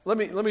Let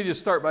me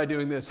just start by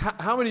doing this.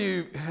 How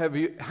many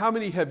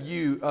of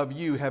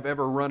you have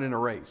ever run in a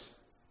race?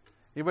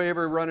 Anybody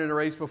ever run in a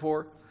race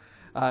before?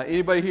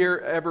 Anybody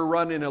here ever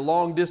run in a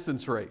long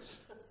distance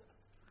race?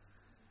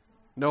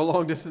 No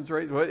long distance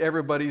race? Well,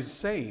 everybody's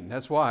sane.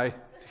 That's why,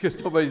 because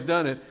nobody's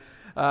done it.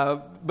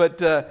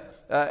 But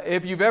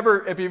if you've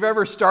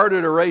ever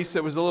started a race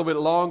that was a little bit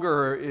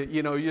longer, or,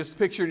 you just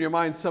picture in your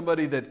mind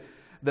somebody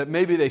that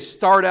maybe they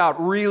start out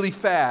really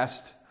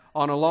fast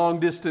on a long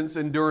distance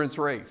endurance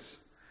race.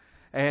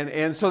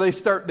 And so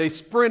they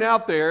sprint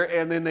out there,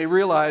 and then they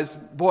realize,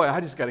 boy,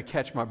 I just got to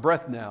catch my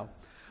breath now.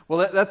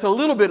 Well, that's a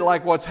little bit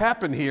like what's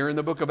happened here in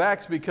the book of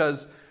Acts,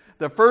 because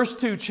the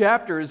first 2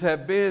 chapters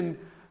have been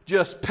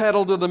just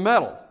pedal to the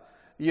metal.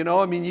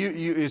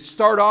 You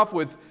start off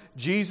with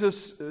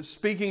Jesus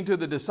speaking to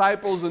the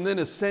disciples and then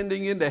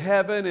ascending into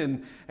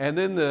heaven, and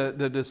then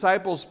the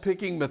disciples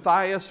picking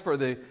Matthias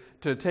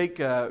to take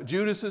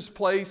Judas's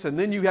place, and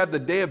then you have the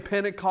day of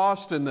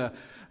Pentecost and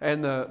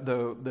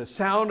the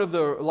sound of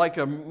like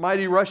a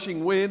mighty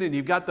rushing wind, and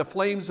you've got the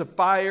flames of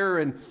fire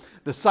and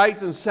the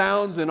sights and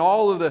sounds and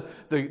all of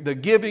the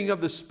giving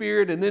of the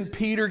Spirit. And then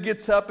Peter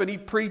gets up and he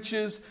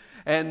preaches,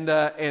 and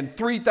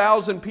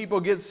 3,000 people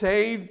get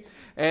saved.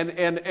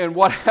 And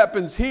what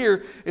happens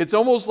here, it's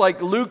almost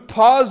like Luke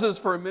pauses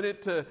for a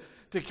minute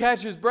to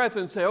catch his breath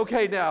and say,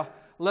 okay, now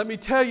let me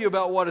tell you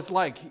about what it's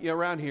like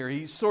around here.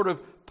 He sort of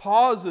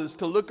pauses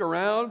to look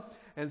around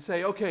and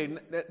say, okay,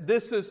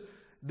 this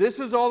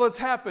is all that's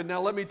happened. Now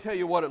let me tell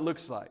you what it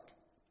looks like.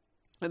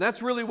 And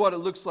that's really what it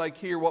looks like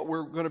here, what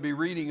we're going to be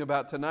reading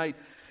about tonight.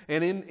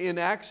 And in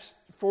Acts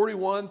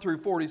 41 through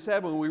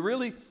 47, we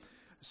really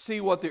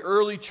see what the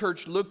early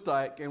church looked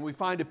like, and we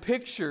find a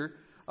picture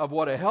of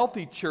what a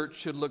healthy church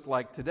should look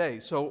like today.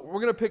 So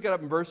we're going to pick it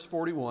up in verse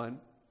 41.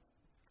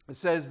 It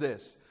says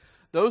this: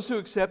 those who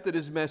accepted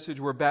his message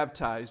were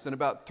baptized, and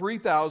about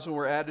 3,000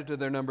 were added to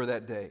their number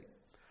that day.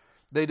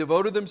 They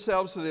devoted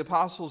themselves to the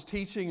apostles'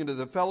 teaching and to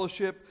the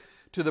fellowship,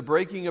 to the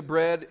breaking of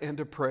bread, and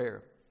to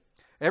prayer.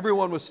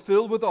 Everyone was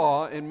filled with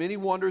awe, and many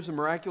wonders and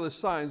miraculous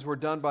signs were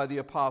done by the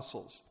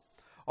apostles.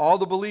 All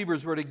the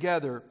believers were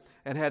together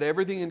and had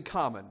everything in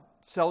common.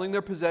 Selling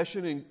their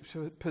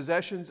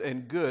possessions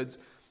and goods,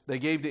 they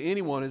gave to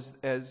anyone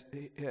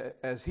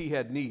as he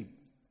had need.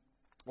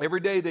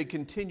 Every day they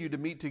continued to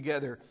meet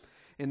together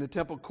in the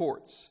temple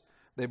courts.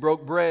 They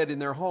broke bread in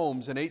their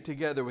homes and ate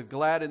together with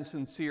glad and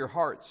sincere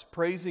hearts,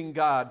 praising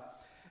God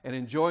and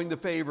enjoying the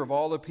favor of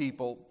all the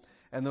people.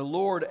 And the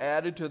Lord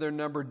added to their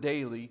number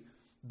daily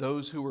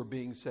those who were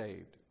being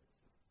saved.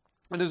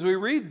 And as we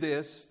read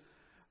this,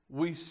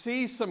 we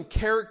see some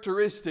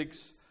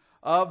characteristics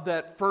of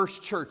that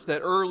first church,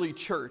 that early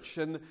church.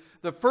 And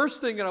the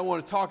first thing that I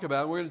want to talk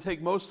about, and we're going to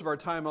take most of our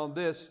time on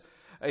this,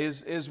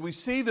 is we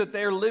see that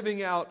they're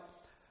living out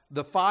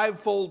the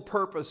fivefold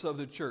purpose of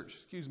the church.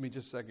 Excuse me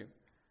just a second.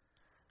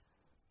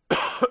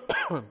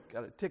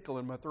 Got a tickle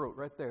in my throat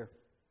right there.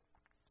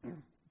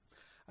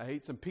 I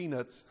ate some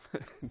peanuts.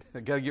 I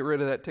got to get rid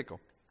of that tickle.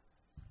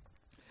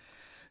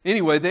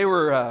 Anyway, they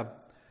were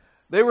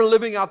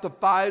living out the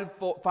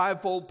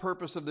fivefold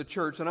purpose of the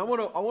church, and I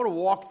want to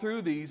walk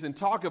through these and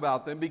talk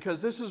about them,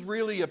 because this is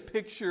really a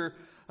picture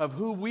of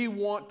who we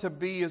want to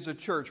be as a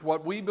church,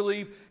 what we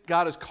believe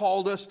God has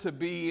called us to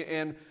be,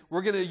 and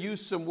we're going to use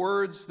some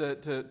words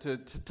to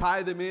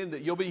tie them in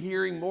that you'll be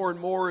hearing more and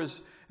more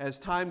as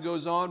time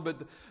goes on.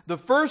 But the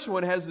first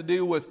one has to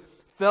do with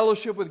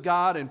fellowship with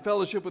God and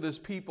fellowship with His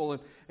people,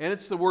 and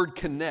it's the word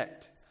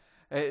connect.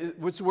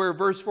 Which is where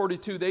verse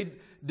 42, they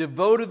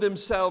devoted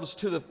themselves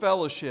to the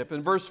fellowship.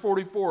 In verse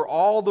 44,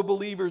 all the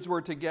believers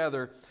were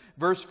together.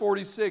 Verse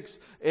 46,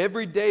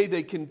 every day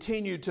they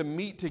continued to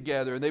meet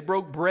together. They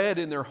broke bread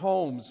in their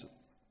homes.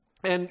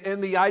 And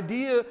the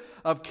idea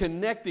of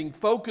connecting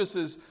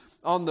focuses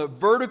on the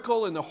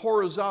vertical and the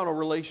horizontal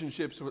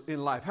relationships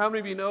in life. How many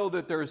of you know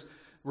that there's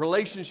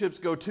relationships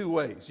go 2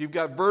 ways? You've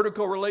got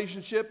vertical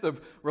relationship,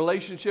 the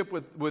relationship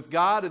with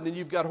God, and then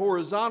you've got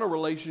horizontal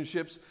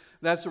relationships.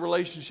 That's the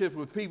relationship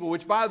with people,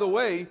 which, by the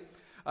way,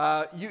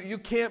 you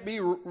can't be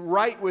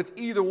right with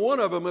either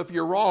one of them if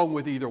you're wrong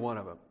with either one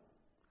of them.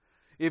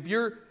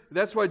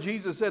 That's why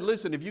Jesus said,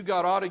 listen, if you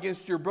got aught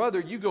against your brother,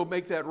 you go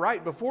make that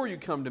right before you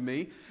come to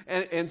me.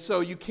 And so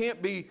you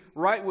can't be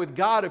right with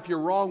God if you're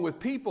wrong with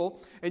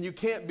people, and you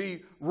can't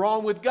be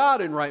wrong with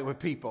God and right with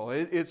people.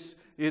 It's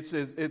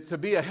to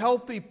be a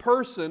healthy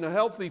person, a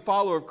healthy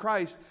follower of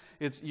Christ.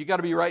 You got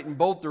to be right in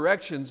both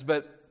directions.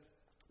 But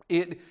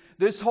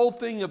this whole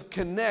thing of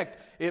connect,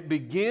 it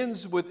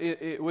begins with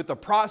the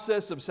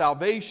process of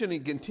salvation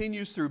and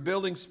continues through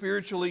building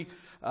spiritually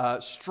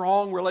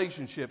strong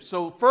relationships.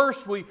 So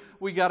first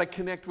we got to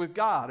connect with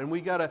God, and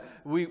we've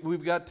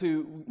got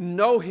to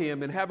know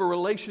Him and have a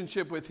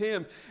relationship with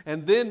Him.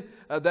 And then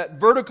that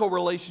vertical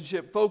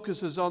relationship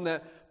focuses on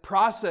that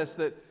process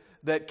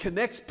that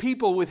connects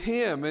people with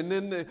Him. And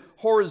then the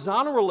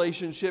horizontal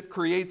relationship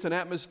creates an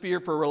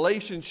atmosphere for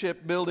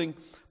relationship building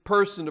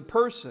person to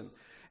person.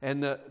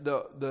 And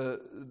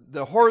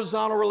the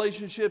horizontal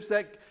relationships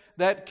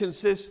that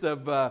consists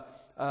of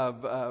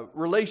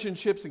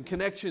relationships and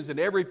connections in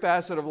every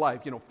facet of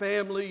life. You know,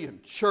 family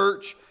and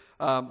church,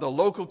 the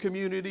local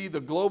community,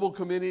 the global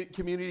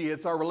community.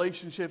 It's our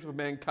relationships with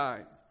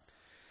mankind.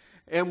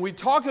 And we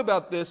talk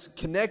about this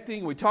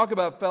connecting, we talk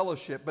about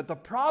fellowship, but the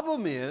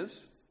problem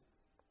is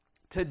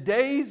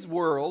today's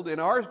world, in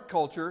our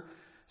culture,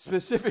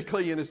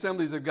 specifically in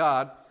Assemblies of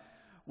God,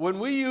 when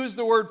we use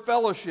the word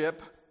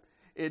fellowship,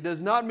 it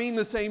does not mean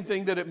the same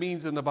thing that it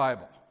means in the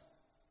Bible.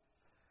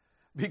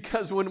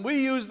 Because when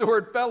we use the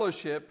word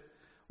fellowship,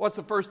 what's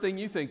the first thing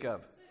you think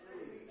of?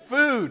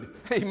 Food.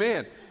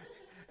 Amen.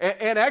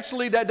 And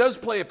actually that does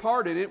play a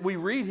part in it. We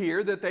read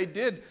here that they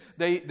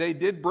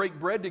did break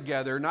bread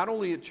together, not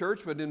only at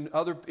church, but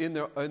in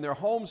their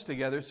homes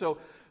together. So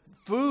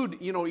food,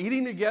 you know,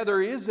 eating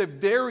together is a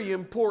very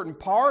important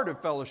part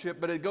of fellowship,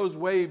 but it goes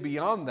way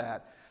beyond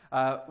that.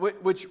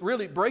 Which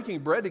really, breaking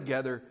bread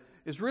together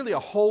is really a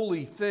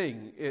holy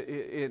thing.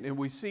 And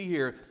we see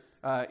here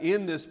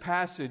in this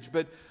passage.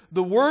 But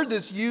the word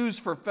that's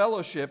used for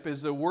fellowship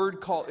is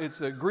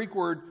it's a Greek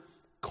word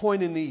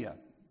koinonia.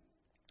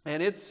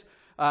 And its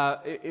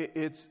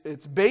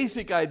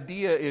basic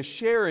idea is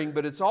sharing,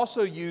 but it's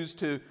also used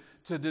to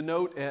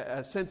denote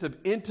a sense of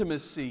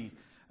intimacy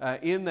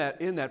in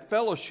that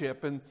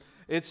fellowship. And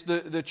it's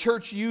the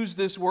church used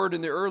this word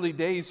in the early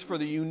days for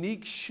the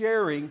unique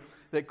sharing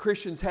that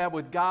Christians have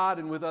with God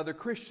and with other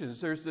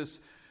Christians. There's this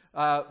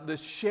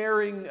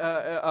sharing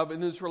in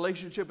this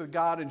relationship with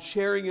God and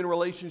sharing in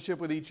relationship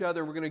with each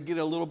other. We're going to get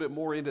a little bit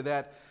more into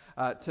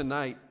that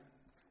tonight.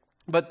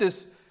 But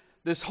this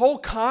whole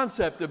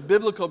concept of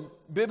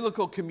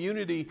biblical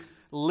community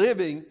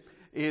living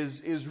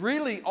is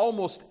really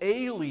almost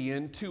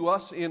alien to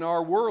us in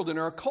our world, in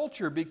our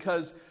culture,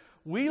 because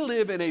we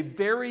live in a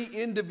very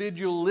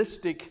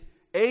individualistic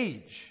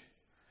age.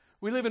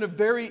 We live in a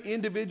very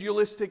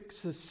individualistic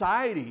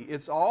society.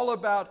 It's all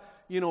about,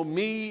 you know,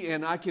 me,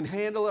 and I can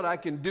handle it, I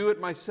can do it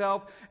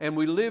myself. And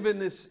we live in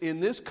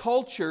this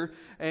culture,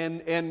 and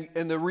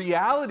the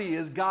reality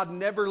is God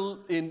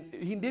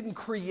He didn't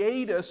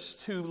create us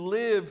to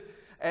live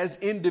as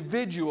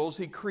individuals.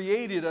 He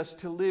created us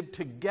to live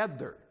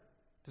together.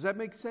 Does that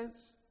make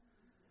sense?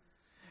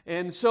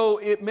 And so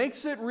it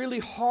makes it really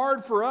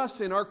hard for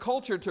us in our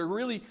culture to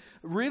really,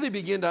 really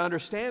begin to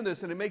understand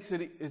this, and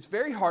it's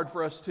very hard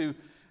for us to,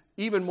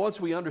 even once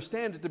we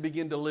understand it, to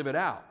begin to live it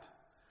out.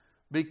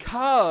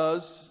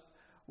 Because,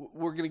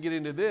 we're going to get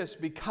into this,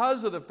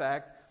 because of the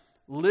fact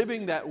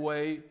living that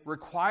way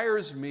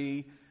requires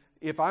me,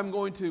 if I'm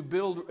going to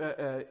build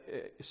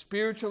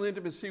spiritual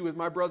intimacy with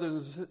my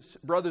brothers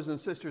and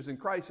sisters in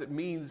Christ, it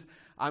means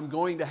I'm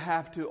going to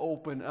have to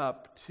open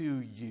up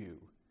to you.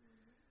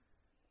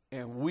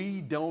 And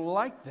we don't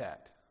like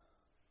that.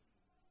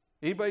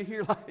 Anybody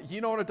here, you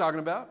know what I'm talking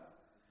about?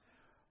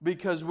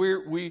 Because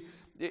we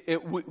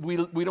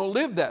don't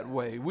live that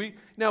way.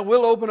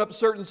 We'll open up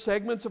certain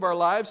segments of our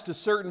lives to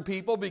certain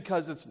people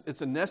because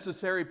it's a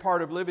necessary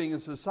part of living in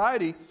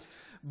society.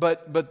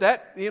 But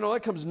that, you know,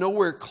 that comes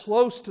nowhere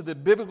close to the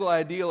biblical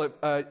ideal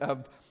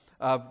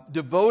of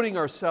devoting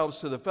ourselves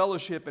to the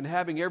fellowship and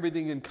having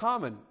everything in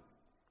common.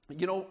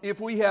 You know, if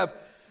we have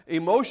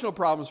emotional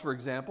problems, for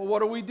example,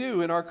 what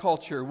do in our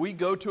culture? We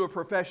go to a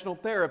professional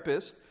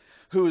therapist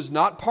who is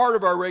not part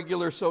of our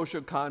regular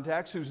social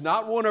contacts, who's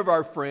not one of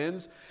our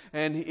friends,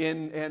 and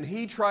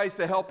he tries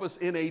to help us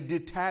in a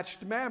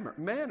detached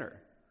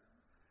manner.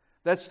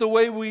 That's the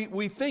way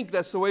we think.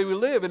 That's the way we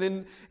live.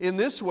 And in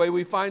this way,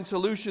 we find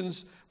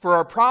solutions for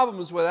our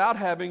problems without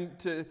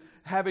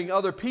having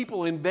other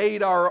people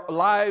invade our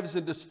lives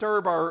and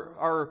disturb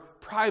our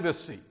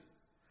privacy.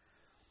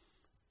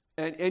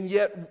 And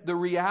yet, the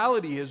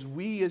reality is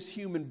we as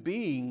human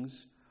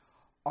beings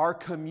are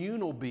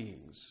communal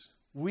beings.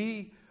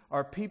 We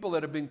are people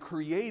that have been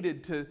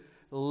created to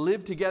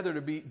live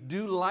together,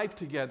 do life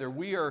together.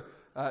 We are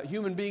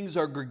human beings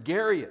are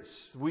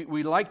gregarious. We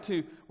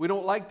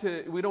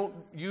don't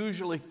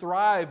usually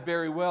thrive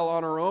very well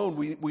on our own.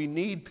 We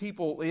need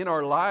people in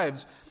our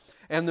lives.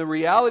 And the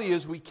reality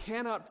is we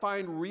cannot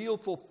find real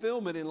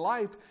fulfillment in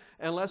life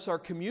unless our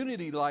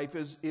community life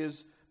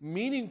is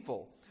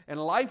meaningful. And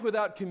life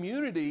without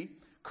community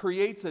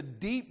creates a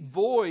deep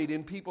void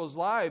in people's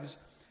lives.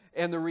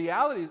 And the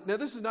reality is, now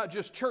this is not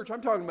just church,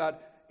 I'm talking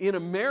about in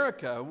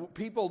America,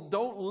 people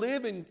don't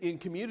live in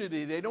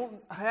community. They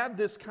don't have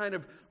this kind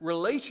of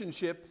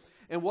relationship.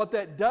 And what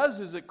that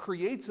does is it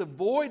creates a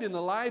void in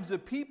the lives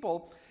of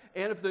people.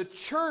 And if the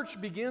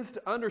church begins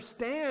to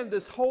understand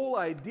this whole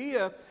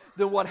idea,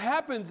 then what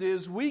happens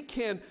is we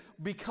can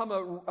become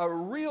a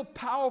real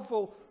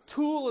powerful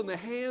tool in the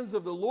hands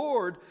of the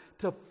Lord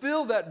to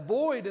fill that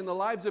void in the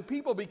lives of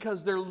people,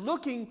 because they're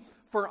looking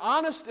for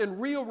honest and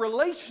real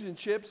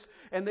relationships,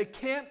 and they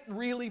can't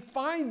really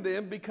find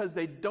them because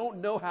they don't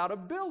know how to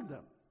build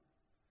them.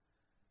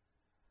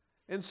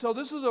 And so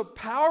this is a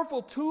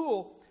powerful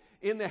tool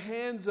in the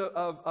hands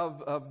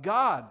of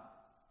God.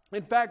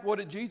 In fact, what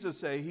did Jesus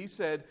say? He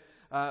said,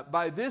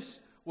 by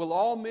this will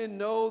all men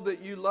know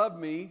that you love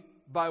me.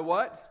 By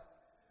what?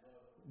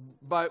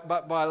 By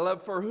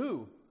love for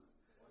who?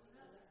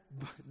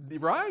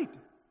 Right.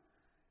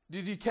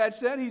 Did you catch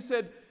that? He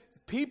said,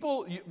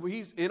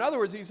 in other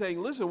words, he's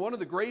saying, listen, one of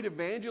the great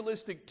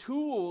evangelistic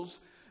tools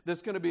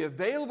that's going to be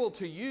available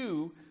to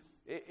you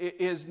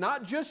is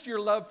not just your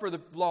love for the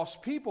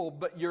lost people,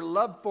 but your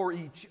love for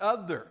each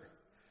other.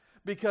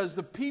 Because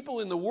the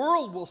people in the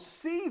world will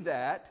see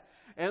that,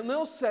 and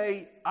they'll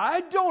say,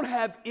 I don't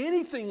have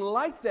anything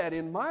like that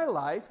in my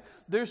life.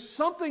 There's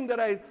something that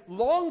I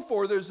long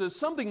for. There's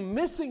something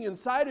missing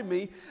inside of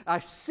me. I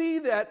see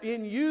that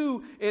in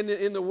you,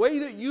 in the way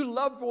that you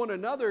love one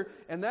another,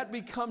 and that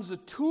becomes a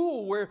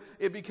tool where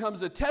it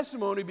becomes a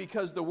testimony,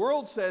 because the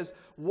world says,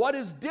 what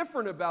is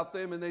different about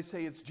them? And they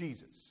say, it's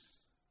Jesus.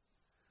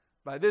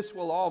 By this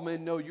will all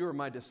men know you are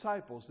my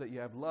disciples, that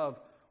you have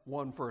love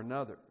one for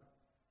another.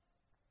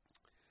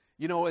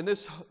 You know, and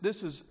this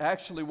is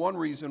actually one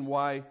reason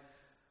why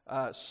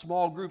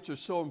small groups are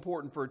so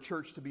important for a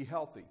church to be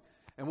healthy.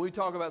 And when we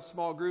talk about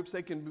small groups,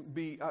 they can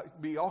be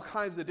all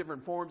kinds of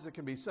different forms. It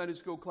can be Sunday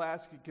school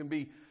class. It can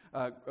be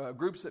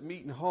groups that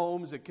meet in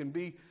homes. It can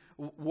be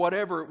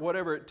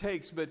whatever it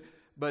takes.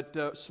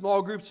 But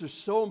small groups are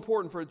so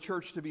important for a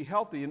church to be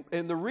healthy.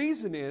 And the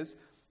reason is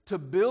to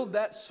build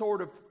that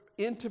sort of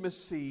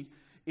intimacy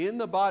in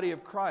the body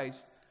of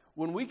Christ.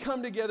 When we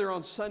come together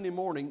on Sunday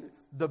morning,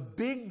 the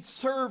big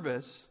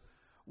service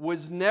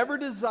was never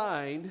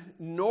designed,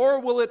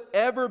 nor will it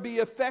ever be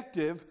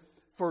effective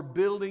for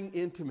building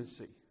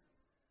intimacy.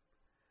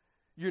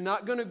 You're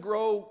not going to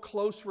grow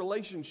close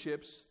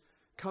relationships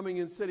coming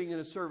and sitting in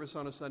a service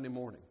on a Sunday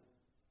morning.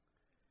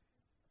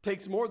 It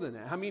takes more than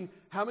that. I mean,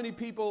 how many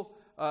people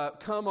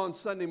come on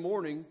Sunday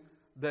morning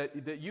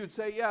that you'd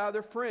say, yeah,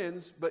 they're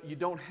friends, but you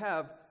don't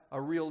have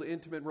a real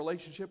intimate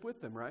relationship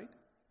with them, right?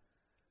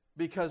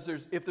 Because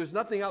if there's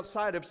nothing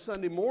outside of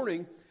Sunday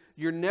morning,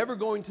 you're never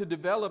going to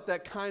develop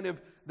that kind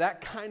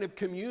of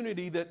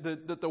community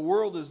that the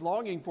world is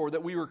longing for,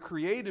 that we were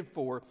created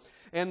for,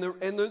 and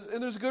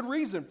there's a good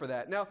reason for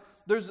that. Now,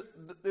 there's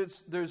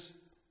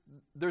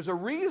a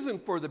reason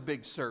for the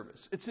big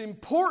service. It's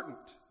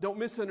important. Don't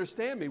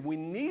misunderstand me. We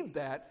need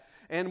that,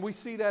 and we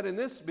see that in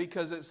this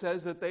because it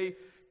says that they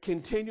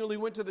continually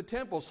went to the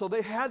temple. So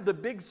they had the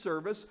big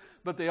service,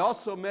 but they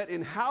also met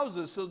in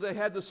houses. So they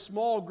had the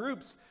small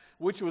groups,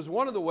 which was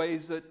one of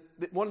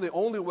the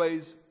only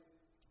ways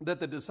that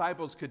the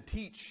disciples could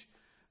teach,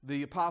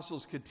 the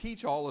apostles could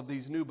teach all of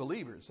these new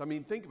believers. I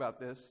mean, think about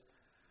this.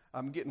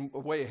 I'm getting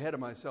way ahead of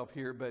myself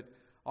here, but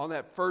on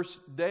that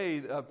first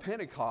day of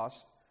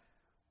Pentecost,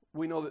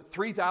 we know that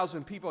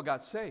 3,000 people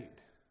got saved.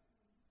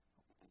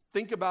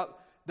 Think about,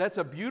 that's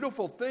a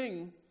beautiful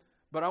thing,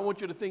 but I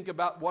want you to think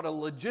about what a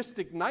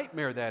logistic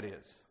nightmare that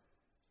is.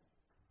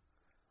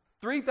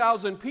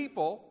 3,000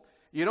 people,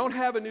 you don't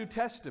have a New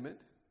Testament,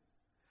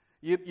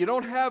 you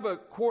don't have a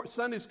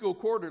Sunday school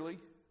quarterly,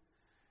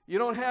 you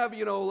don't have,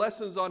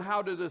 lessons on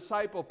how to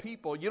disciple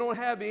people. You don't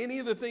have any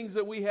of the things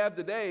that we have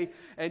today,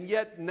 and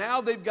yet now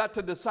they've got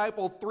to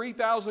disciple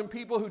 3,000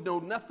 people who know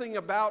nothing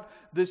about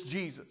this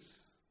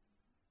Jesus.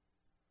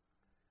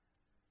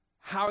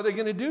 How are they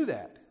going to do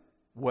that?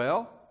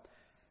 Well,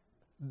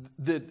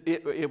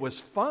 it was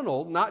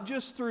funneled not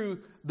just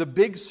through the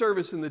big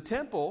service in the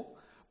temple,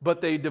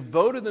 but they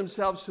devoted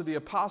themselves to the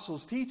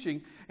apostles'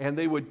 teaching, and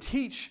they would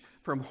teach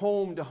from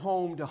home to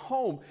home to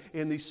home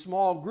in these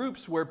small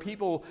groups where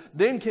people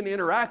then can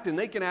interact and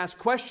they can ask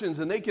questions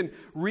and they can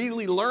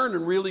really learn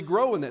and really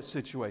grow in that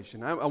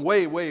situation. I'm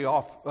way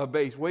off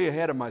base, way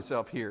ahead of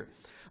myself here.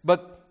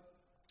 But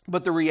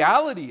the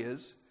reality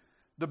is,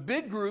 the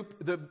big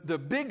group, the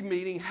big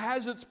meeting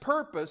has its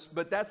purpose,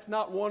 but that's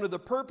not one of the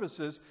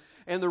purposes.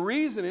 And the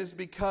reason is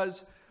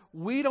because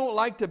we don't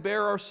like to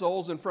bare our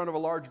souls in front of a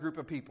large group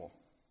of people.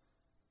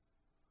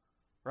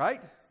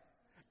 Right?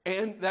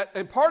 And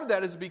part of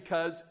that is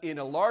because in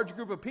a large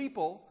group of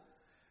people,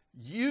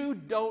 you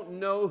don't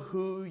know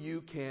who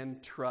you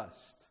can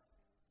trust.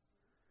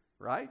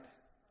 Right?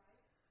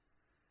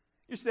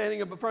 You're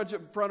standing up in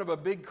front of a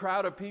big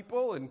crowd of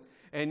people,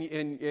 and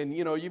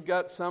you've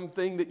got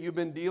something that you've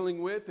been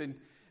dealing with, and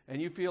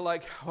you feel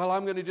like, well,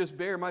 I'm going to just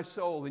bare my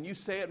soul, and you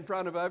say it in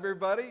front of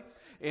everybody,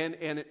 and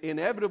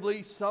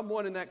inevitably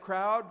someone in that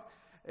crowd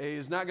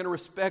is not going to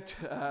respect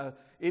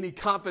any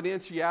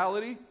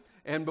confidentiality.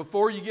 And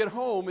before you get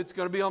home, it's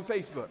going to be on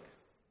Facebook.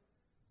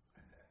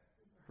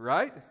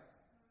 Right?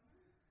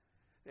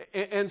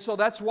 And so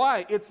that's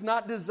why it's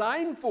not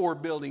designed for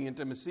building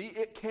intimacy.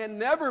 It can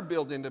never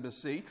build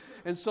intimacy.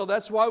 And so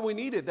that's why we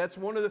need it. That's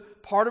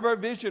part of our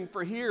vision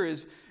for here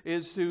is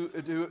to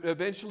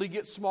eventually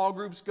get small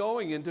groups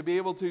going and to be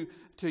able to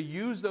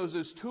use those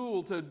as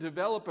tools to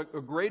develop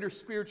a greater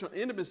spiritual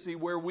intimacy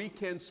where we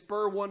can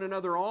spur one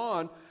another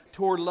on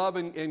toward love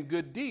and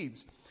good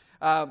deeds.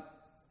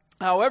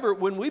 However,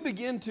 when we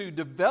begin to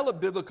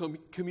develop biblical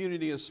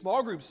community in a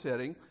small group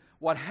setting,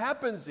 what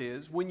happens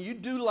is when you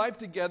do life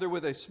together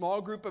with a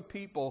small group of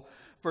people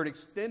for an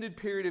extended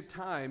period of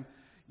time,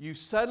 you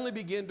suddenly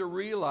begin to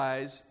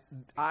realize,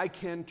 I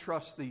can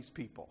trust these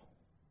people.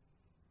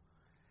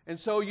 And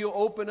so you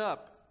open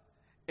up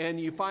and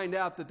you find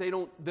out that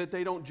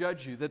they don't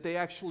judge you, that they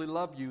actually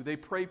love you, they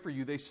pray for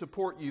you, they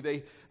support you,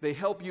 they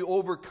help you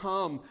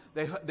overcome,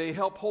 they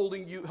help hold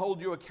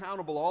you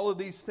accountable, all of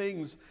these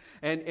things,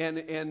 and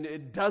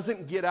it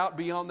doesn't get out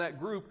beyond that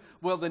group.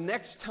 Well, the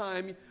next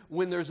time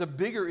when there's a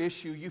bigger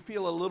issue, you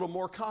feel a little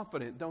more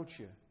confident, don't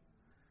you?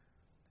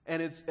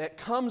 And it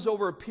comes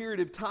over a period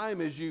of time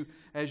as you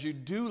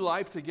do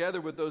life together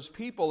with those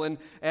people, and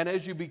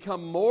as you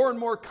become more and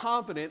more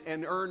confident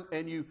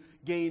and you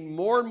gain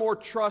more and more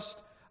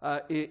trust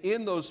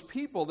in those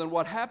people, then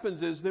what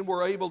happens is then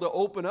we're able to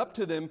open up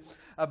to them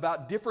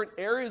about different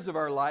areas of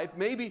our life,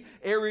 maybe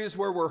areas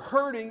where we're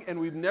hurting and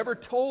we've never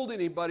told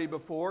anybody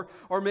before,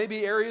 or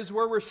maybe areas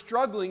where we're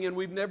struggling and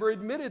we've never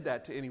admitted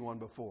that to anyone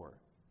before.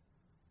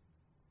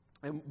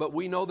 But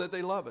we know that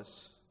they love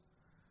us.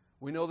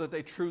 We know that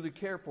they truly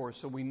care for us,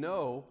 so we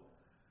know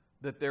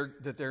that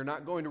they're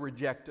not going to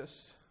reject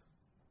us,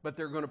 but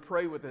they're going to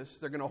pray with us.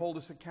 They're going to hold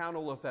us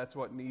accountable if that's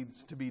what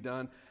needs to be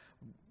done.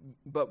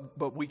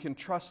 But we can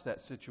trust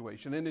that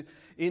situation. And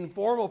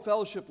informal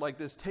fellowship like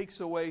this takes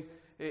away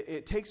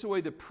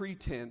the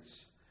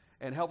pretense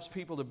and helps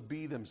people to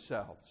be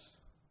themselves.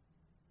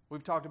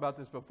 We've talked about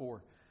this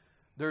before.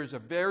 There's a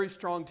very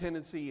strong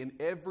tendency in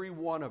every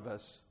one of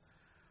us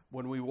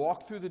when we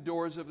walk through the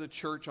doors of the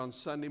church on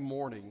Sunday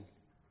morning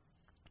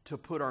to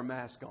put our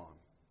mask on.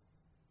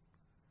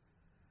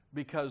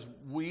 Because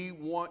we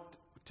want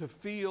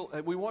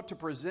to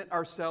present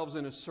ourselves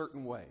in a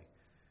certain way.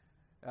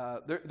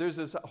 There's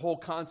this whole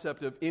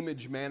concept of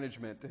image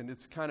management, and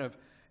it's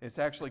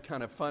actually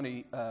kind of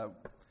funny.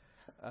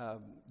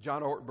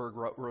 John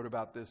Ortberg wrote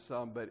about this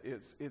some, but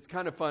it's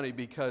kind of funny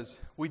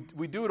because we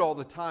do it all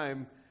the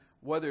time,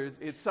 whether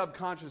it's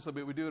subconsciously,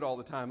 but we do it all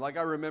the time. Like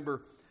I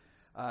remember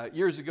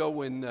years ago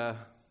when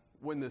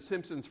The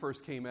Simpsons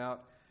first came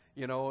out,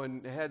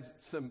 and it had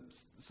some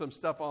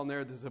stuff on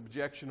there that's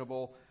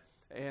objectionable,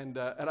 and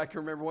I can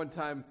remember one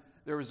time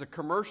there was a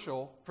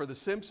commercial for The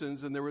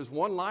Simpsons, and there was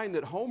one line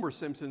that Homer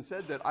Simpson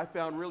said that I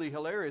found really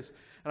hilarious.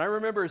 And I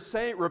remember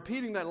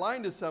repeating that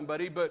line to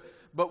somebody, but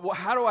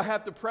how do I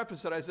have to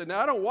preface it? I said, now,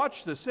 I don't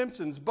watch The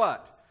Simpsons,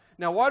 but.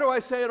 Now, why do I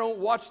say I don't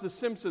watch The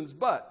Simpsons,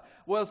 but?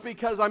 Well, it's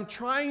because I'm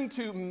trying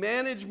to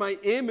manage my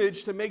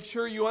image to make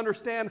sure you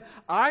understand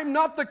I'm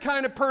not the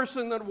kind of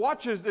person that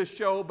watches this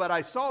show, but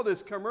I saw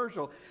this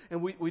commercial.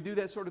 And we do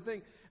that sort of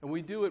thing. And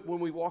we do it when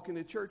we walk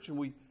into church, and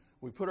we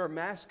put our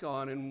mask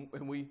on,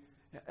 and we...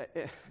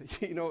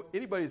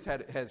 anybody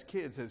has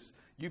kids,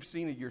 you've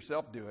seen it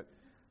yourself do it,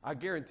 I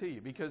guarantee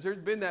you, because there's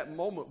been that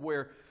moment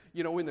where,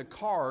 in the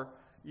car,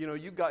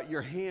 you got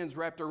your hands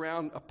wrapped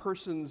around a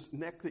person's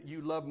neck that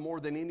you love more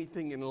than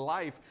anything in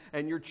life,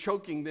 and you're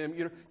choking them,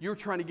 you're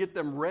trying to get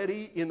them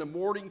ready in the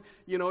morning,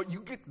 you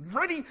get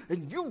ready,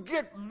 and you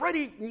get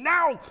ready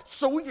now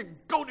so we can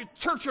go to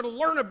church and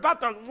learn about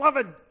the love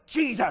of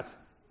Jesus,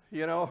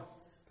 and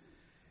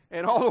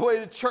all the way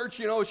to church,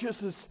 it's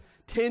just this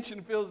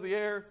tension fills the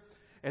air.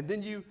 And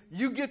then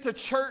you get to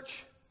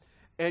church,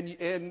 and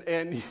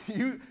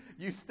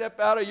you step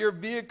out of your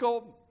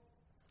vehicle,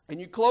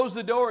 and you close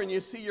the door, and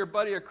you see your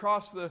buddy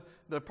across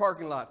the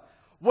parking lot.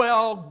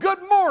 Well, good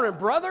morning,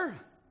 brother.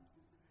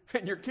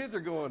 And your kids are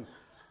going,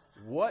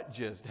 what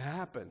just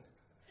happened?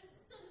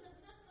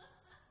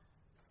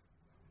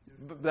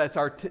 That's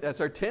our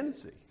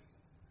tendency,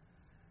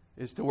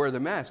 is to wear the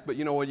mask. But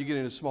when you get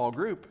in a small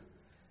group,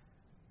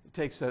 it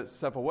takes that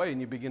stuff away,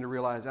 and you begin to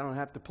realize I don't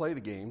have to play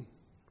the game.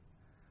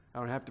 I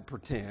don't have to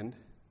pretend.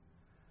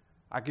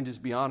 I can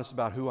just be honest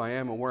about who I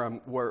am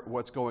and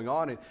what's going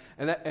on.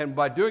 And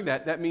by doing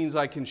that, that means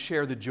I can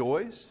share the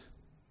joys,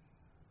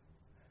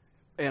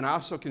 and I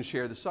also can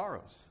share the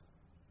sorrows.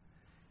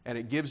 And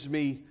it gives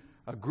me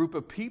a group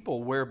of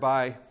people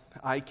whereby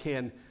I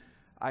can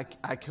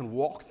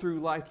walk through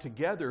life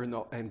together,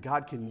 and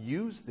God can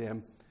use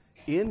them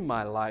in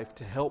my life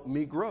to help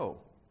me grow.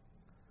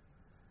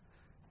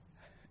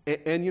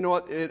 And you know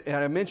what? And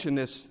I mentioned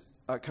this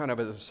kind of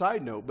as a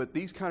side note, but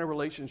these kind of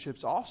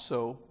relationships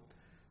also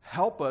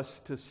help us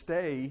to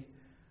stay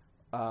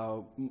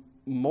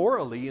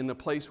morally in the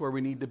place where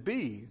we need to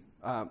be.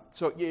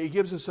 So it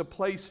gives us a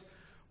place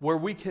where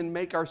we can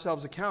make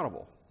ourselves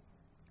accountable,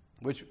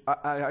 which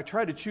I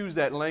try to choose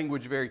that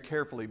language very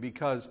carefully,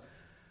 because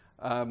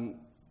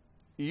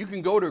you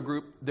can go to a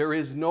group. There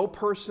is no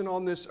person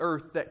on this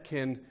earth that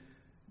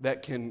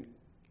can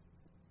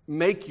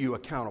make you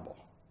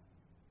accountable.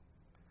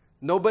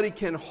 Nobody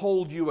can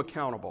hold you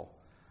accountable.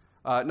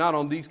 Not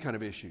on these kind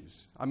of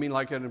issues. I mean,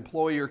 like an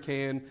employer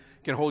can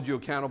hold you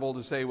accountable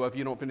to say, well, if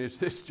you don't finish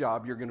this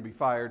job, you're going to be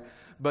fired.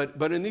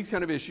 But in these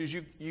kind of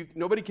issues,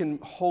 nobody can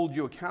hold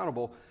you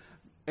accountable.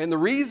 And the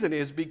reason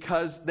is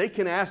because they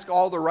can ask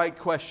all the right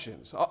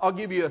questions. I'll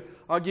give you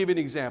an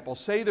example.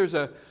 Say there's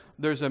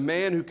a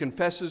man who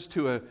confesses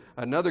to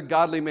another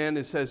godly man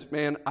and says,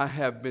 man, I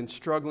have been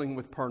struggling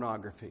with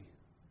pornography.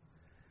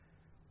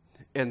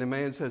 And the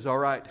man says, all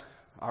right,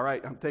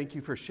 thank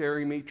you for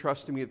sharing me,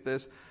 trusting me at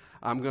this.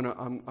 I'm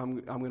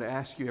gonna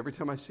ask you every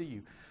time I see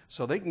you.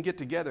 So they can get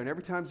together, and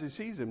every time he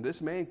sees him, this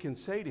man can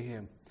say to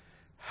him,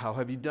 how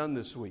have you done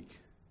this week?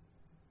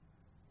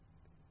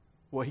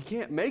 Well, he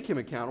can't make him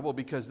accountable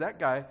because that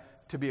guy,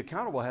 to be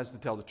accountable, has to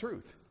tell the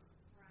truth.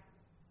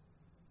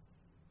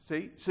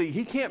 See,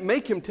 he can't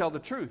make him tell the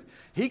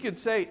truth. He could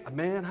say,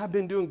 man, I've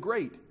been doing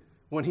great,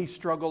 when he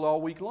struggled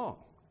all week long.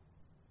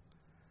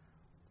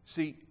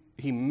 See,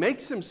 he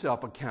makes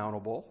himself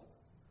accountable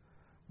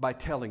by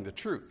telling the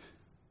truth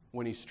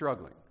when he's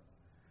struggling.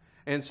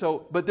 And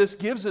so, but this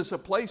gives us a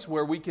place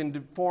where we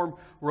can form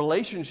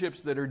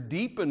relationships that are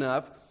deep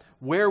enough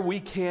where we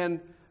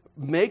can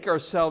make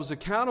ourselves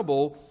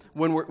accountable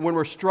when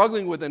we're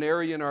struggling with an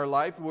area in our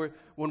life,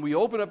 when we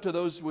open up to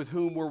those with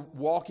whom we're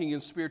walking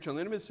in spiritual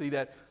intimacy,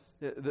 that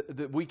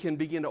we can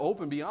begin to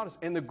open, be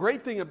honest. And the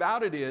great thing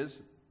about it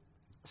is,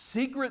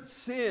 secret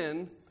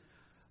sin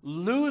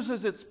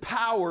loses its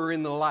power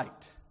in the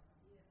light.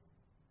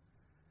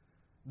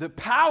 The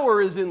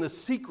power is in the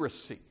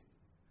secrecy,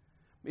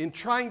 in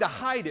trying to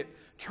hide it,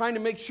 trying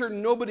to make sure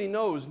nobody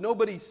knows,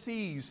 nobody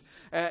sees,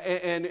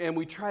 and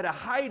we try to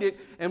hide it,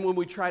 and when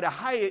we try to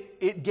hide it,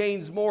 it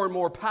gains more and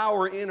more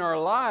power in our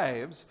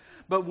lives.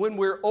 But when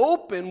we're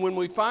open, when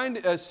we find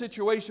a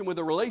situation with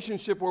a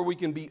relationship where we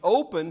can be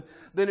open,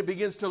 then it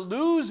begins to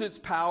lose its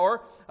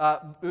power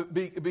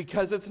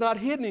because it's not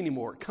hidden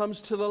anymore. It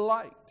comes to the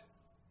light.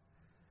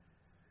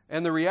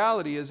 And the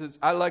reality is,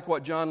 I like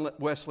what John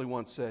Wesley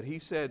once said. He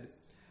said,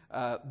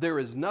 there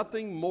is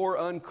nothing more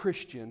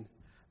unchristian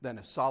than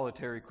a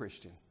solitary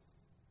Christian.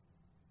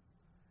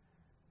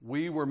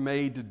 We were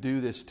made to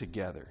do this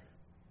together.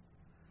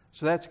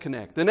 So that's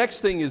connect. The next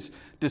thing is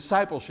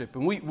discipleship.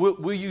 And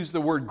we use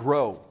the word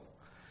grow.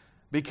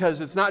 Because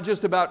it's not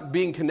just about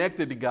being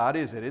connected to God,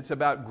 is it? It's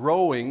about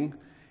growing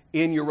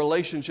in your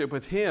relationship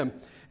with Him.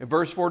 In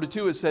verse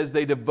 42 it says,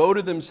 they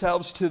devoted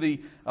themselves to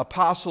the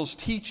apostles'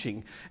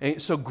 teaching.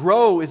 And so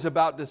grow is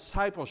about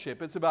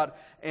discipleship. It's about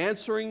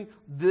answering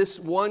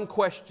this one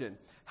question.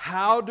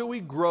 How do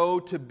we grow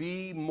to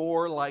be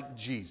more like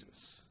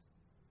Jesus?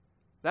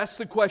 That's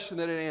the question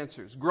that it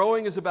answers.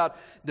 Growing is about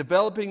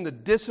developing the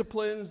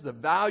disciplines, the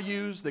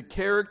values, the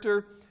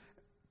character,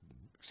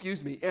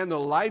 and the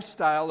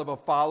lifestyle of a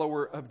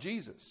follower of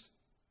Jesus.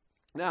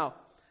 Now,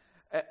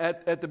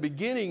 at the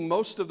beginning,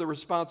 most of the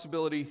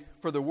responsibility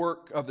for the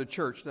work of the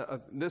church,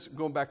 this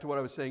going back to what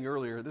I was saying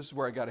earlier, this is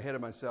where I got ahead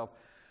of myself.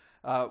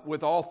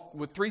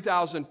 With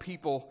 3,000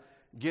 people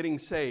getting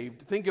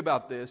saved, think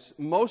about this.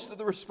 Most of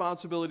the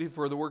responsibility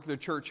for the work of the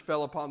church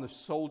fell upon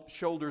the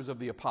shoulders of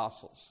the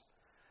apostles.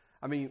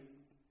 I mean,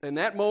 in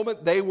that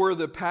moment, they were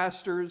the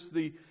pastors,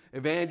 the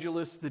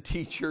evangelists, the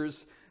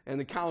teachers, and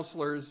the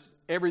counselors,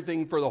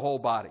 everything for the whole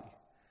body.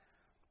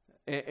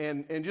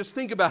 And just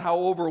think about how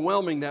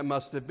overwhelming that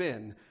must have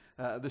been.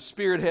 The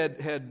Spirit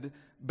had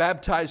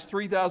baptized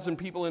 3,000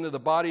 people into the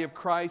body of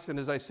Christ, and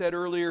as I said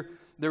earlier,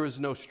 there was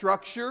no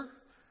structure.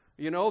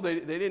 You know, they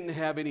didn't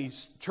have any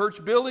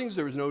church buildings.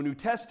 There was no New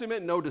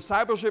Testament, no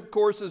discipleship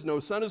courses, no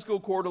Sunday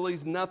school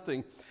quarterlies,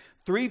 nothing.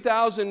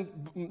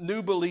 3,000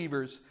 new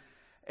believers.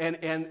 And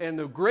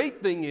the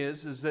great thing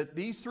is that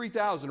these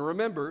 3,000,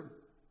 remember,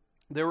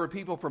 there were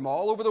people from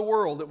all over the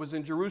world that was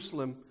in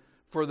Jerusalem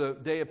for the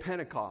day of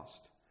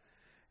Pentecost.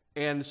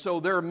 And so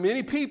there are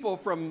many people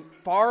from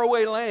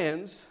faraway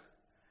lands,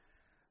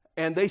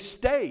 and they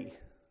stay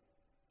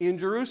in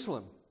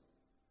Jerusalem.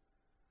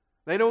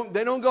 They don't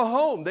go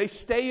home. They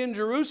stay in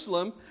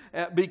Jerusalem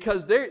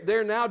because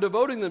they're now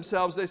devoting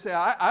themselves. They say,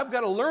 I've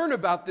got to learn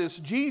about this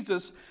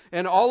Jesus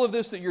and all of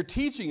this that you're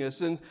teaching us.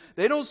 And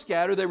they don't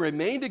scatter. They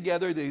remain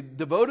together. They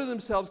devoted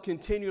themselves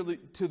continually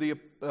to the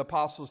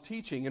apostles'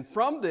 teaching. And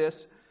from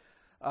this,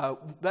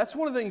 that's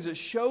one of the things that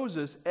shows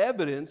us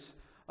evidence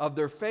of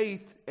their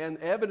faith and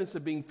evidence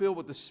of being filled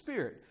with the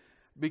Spirit.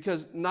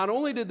 Because not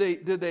only did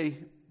they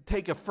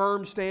take a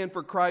firm stand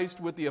for Christ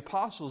with the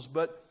apostles,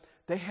 but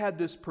they had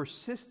this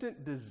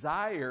persistent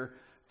desire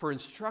for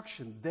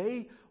instruction.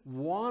 They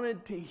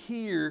wanted to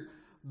hear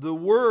the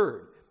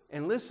Word.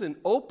 And listen,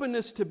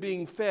 openness to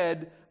being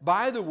fed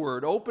by the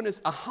Word,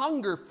 openness, a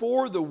hunger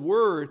for the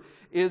Word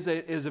is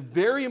a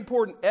very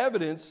important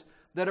evidence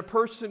that a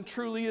person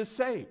truly is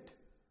saved.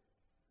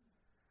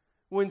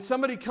 When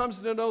somebody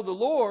comes to know the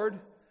Lord,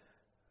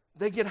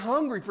 they get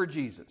hungry for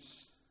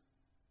Jesus.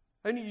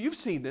 And you've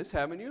seen this,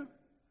 haven't you?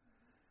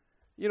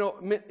 You know,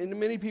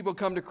 many people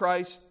come to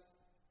Christ,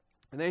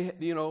 and they,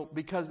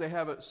 because they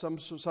have some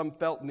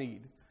felt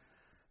need.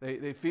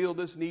 They feel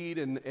this need,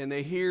 and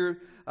they hear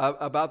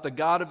about the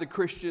God of the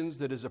Christians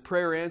that is a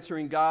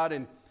prayer-answering God,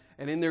 and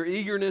in their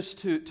eagerness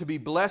to be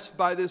blessed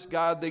by this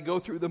God, they go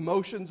through the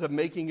motions of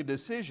making a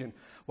decision.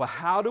 Well,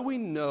 how do we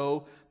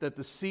know that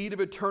the seed of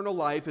eternal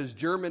life is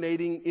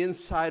germinating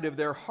inside of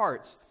their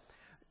hearts?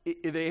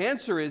 The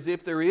answer is,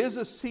 if there is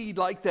a seed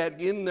like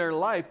that in their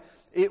life,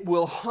 it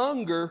will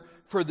hunger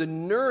for the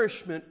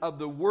nourishment of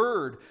the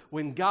Word.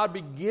 When God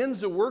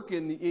begins to work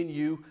in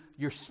you,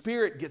 your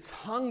spirit gets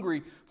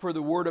hungry for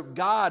the Word of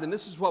God. And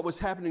this is what was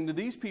happening to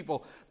these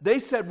people. They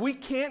said, we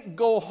can't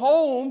go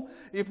home.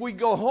 If we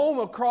go home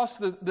across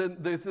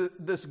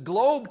this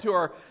globe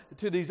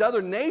to these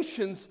other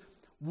nations,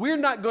 we're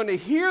not going to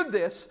hear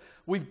this.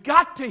 We've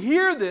got to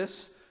hear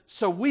this,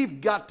 so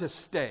we've got to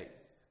stay.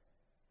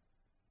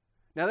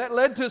 Now that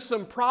led to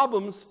some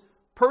problems,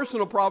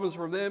 personal problems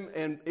for them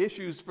and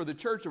issues for the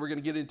church that we're going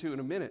to get into in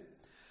a minute.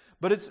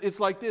 But it's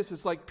like this.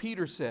 It's like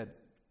Peter said.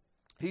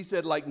 He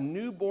said, like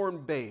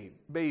newborn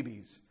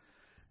babies,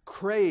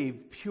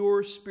 crave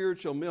pure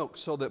spiritual milk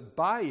so that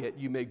by it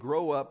you may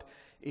grow up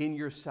in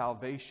your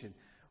salvation.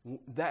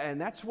 And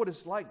that's what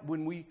it's like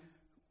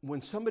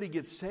when somebody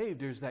gets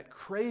saved. There's that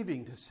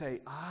craving to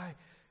say, I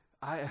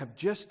have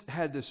just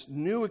had this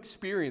new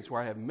experience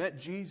where I have met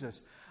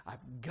Jesus.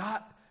 I've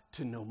got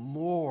to know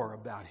more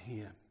about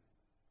Him.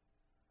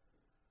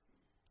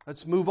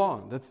 Let's move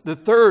on. The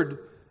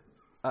third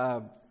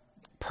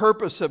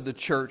purpose of the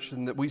church,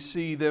 and that we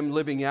see them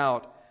living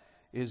out,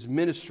 is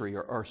ministry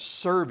or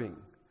serving.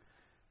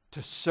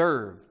 To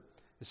serve.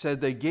 It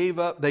said they gave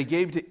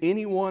to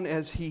anyone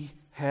as he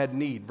had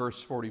need,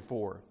 verse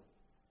 44.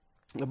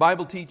 The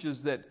Bible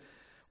teaches that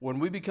when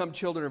we become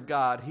children of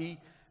God, He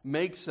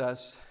makes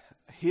us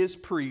His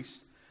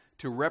priests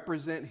to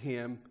represent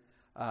Him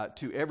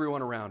to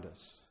everyone around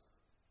us.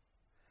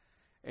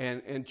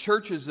 And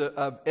churches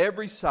of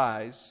every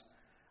size,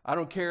 I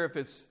don't care if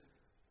it's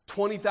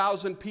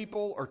 20,000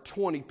 people or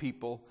 20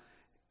 people,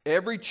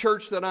 every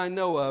church that I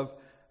know of,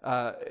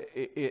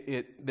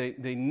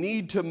 they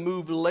need to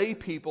move lay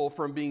people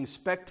from being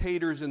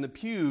spectators in the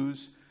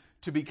pews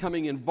to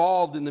becoming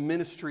involved in the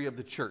ministry of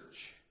the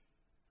church.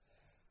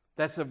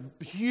 That's a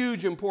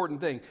huge important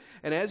thing.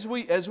 And as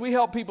we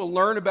help people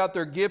learn about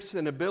their gifts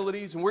and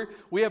abilities, and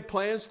we have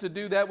plans to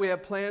do that. We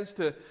have plans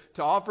to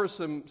offer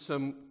some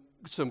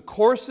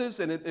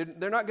courses, and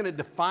they're not going to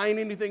define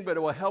anything, but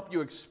it will help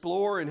you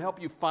explore and help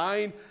you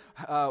find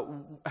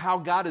how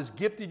God has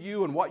gifted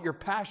you and what your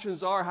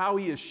passions are, how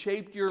He has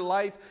shaped your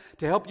life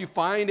to help you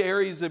find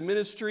areas of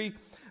ministry.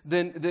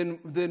 Then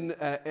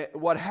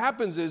what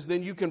happens is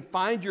then you can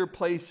find your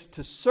place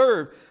to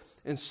serve.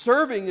 And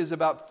serving is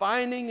about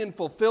finding and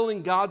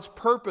fulfilling God's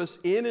purpose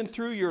in and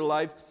through your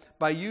life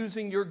by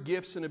using your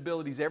gifts and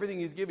abilities, everything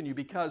He's given you,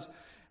 because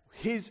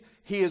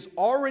He has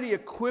already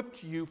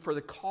equipped you for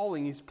the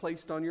calling He's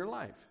placed on your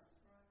life.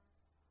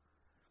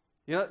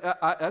 You know,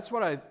 that's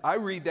what I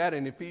read that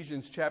in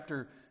Ephesians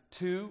chapter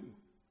 2.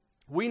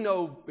 We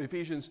know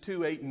Ephesians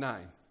 2, 8, and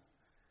 9.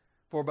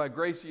 For by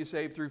grace you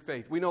saved through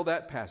faith. We know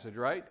that passage,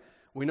 right?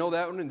 We know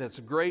that one, and that's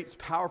great, it's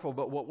powerful.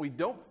 But what we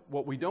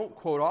don't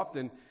quote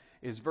often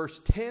is verse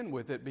 10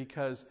 with it,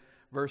 because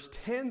verse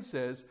 10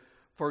 says,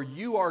 for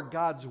you are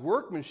God's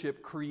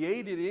workmanship,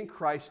 created in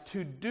Christ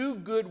to do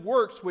good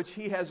works which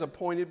He has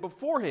appointed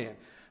beforehand.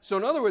 So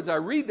in other words, I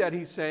read that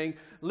He's saying,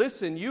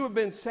 listen, you have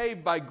been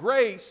saved by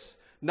grace,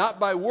 not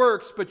by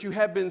works, but you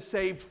have been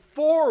saved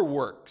for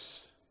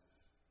works.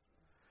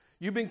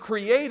 You've been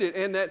created,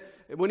 and that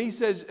when He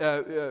says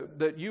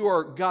that you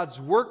are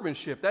God's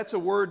workmanship, that's a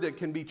word that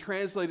can be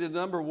translated a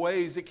number of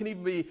ways. It can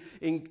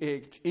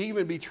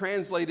even be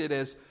translated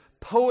as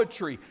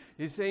poetry.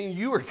 He's saying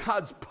you are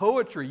God's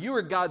poetry. You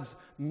are God's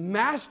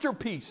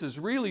masterpiece is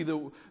really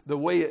the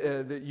way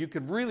that you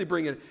could really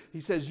bring it. He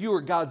says you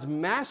are God's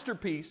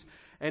masterpiece,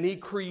 and He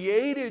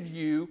created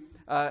you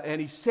and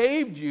He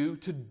saved you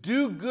to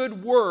do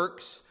good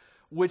works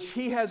which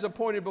He has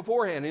appointed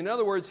beforehand. In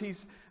other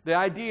words, the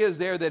idea is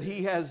there that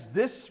He has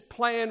this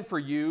plan for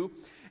you,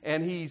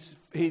 and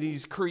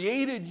He's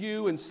created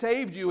you and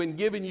saved you and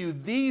given you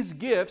these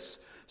gifts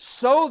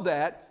so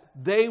that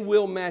they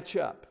will match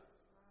up.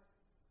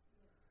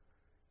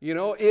 You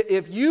know,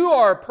 if you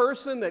are a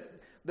person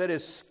that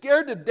is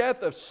scared to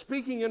death of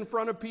speaking in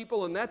front of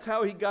people, and that's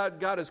how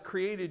God has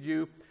created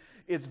you,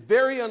 it's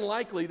very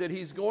unlikely that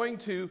He's going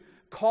to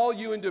call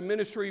you into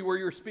ministry where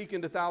you're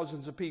speaking to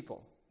thousands of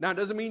people. Now, it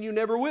doesn't mean you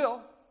never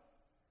will.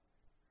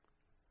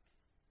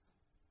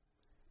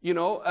 You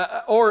know,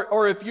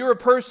 or if you're a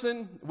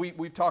person,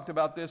 we've talked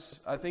about this,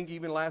 I think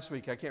even last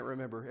week, I can't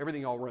remember.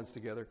 Everything all runs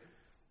together.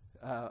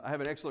 I have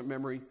an excellent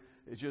memory.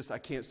 It's just I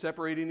can't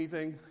separate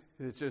anything.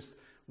 It's just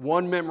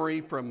one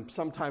memory from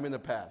some time in the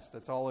past.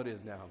 That's all it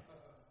is now.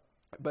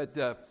 But,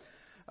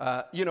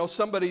 you know,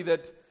 somebody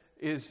that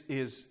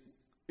is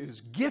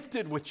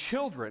gifted with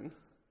children,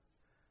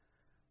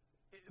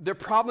 they're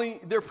probably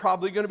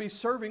going to be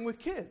serving with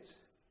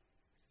kids.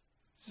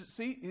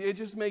 See, it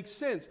just makes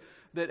sense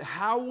that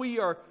how we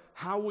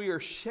are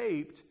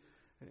shaped,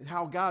 and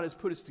how God has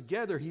put us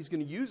together, He's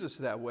going to use us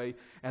that way.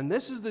 And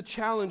this is the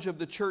challenge of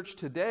the church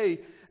today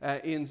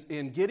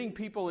in getting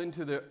people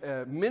into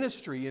the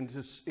ministry,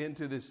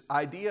 into this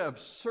idea of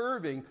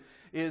serving,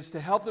 is to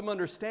help them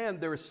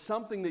understand there is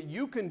something that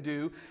you can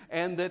do,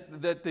 and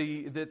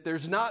that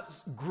there's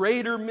not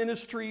greater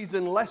ministries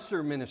and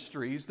lesser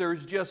ministries.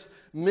 There's just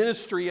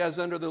ministry as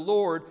under the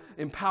Lord,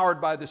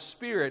 empowered by the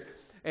Spirit.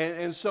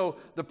 And so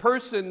the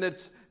person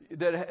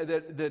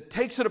that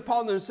takes it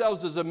upon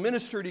themselves as a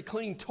ministry to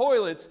clean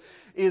toilets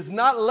is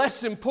not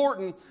less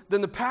important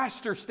than the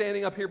pastor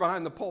standing up here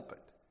behind the pulpit.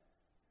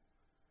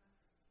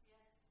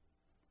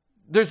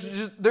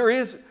 There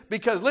is,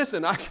 because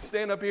listen, I can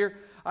stand up here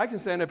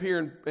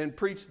and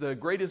preach the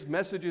greatest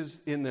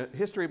messages in the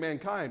history of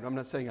mankind. I'm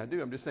not saying I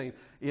do. I'm just saying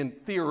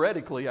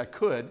theoretically I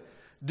could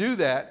do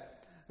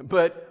that.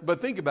 But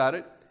think about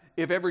it.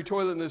 if every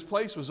toilet in this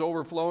place was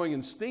overflowing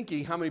and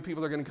stinky, how many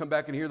people are going to come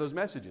back and hear those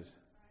messages?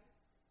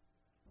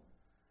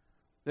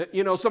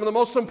 You know, some of the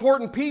most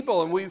important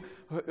people, and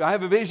I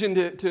have a vision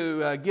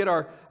to get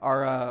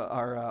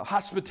our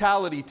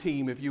hospitality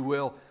team, if you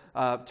will,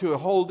 to a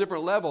whole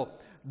different level.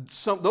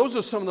 Those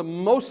are some of the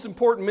most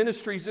important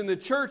ministries in the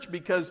church,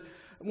 because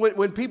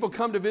when people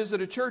come to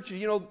visit a church,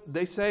 you know,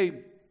 they say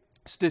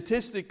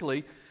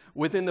statistically,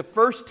 within the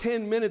first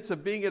 10 minutes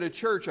of being at a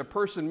church, a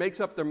person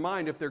makes up their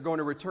mind if they're going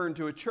to return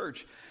to a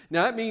church.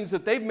 Now, that means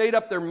that they've made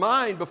up their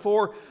mind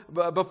before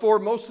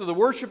most of the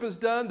worship is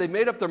done. They've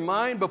made up their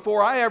mind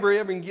before I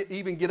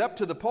even get up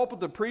to the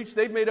pulpit to preach.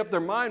 They've made up their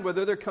mind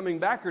whether they're coming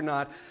back or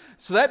not.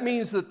 So that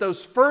means that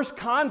those first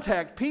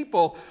contact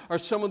people are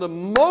some of the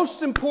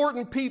most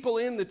important people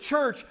in the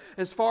church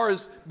as far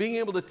as being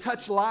able to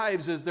touch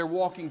lives as they're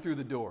walking through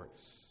the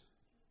doors.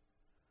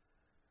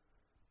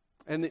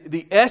 And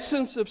the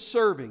essence of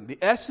serving, the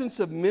essence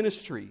of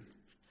ministry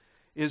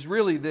is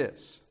really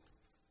this: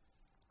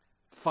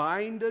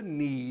 find a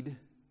need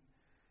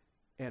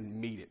and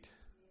meet it.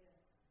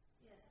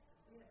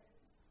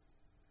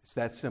 It's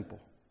that simple.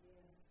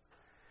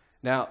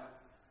 Now,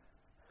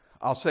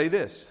 I'll say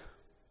this: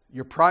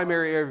 your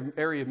primary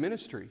area of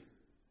ministry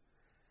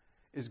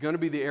is going to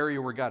be the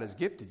area where God has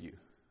gifted you.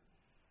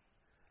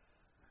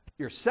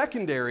 Your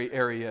secondary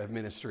area of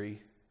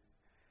ministry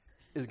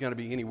is going to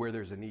be anywhere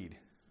there's a need.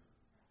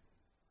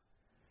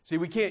 See,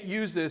 we can't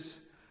use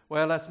this,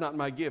 well, that's not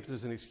my gift,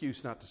 as an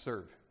excuse not to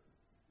serve.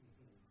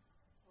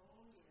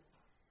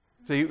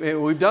 See,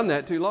 we've done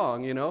that too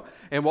long, you know.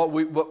 And what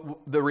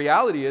the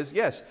reality is,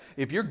 yes,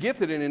 if you're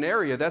gifted in an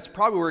area, that's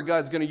probably where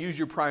God's going to use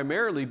you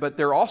primarily. But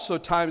there are also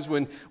times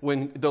when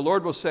the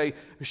Lord will say,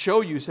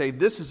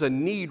 this is a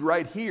need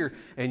right here.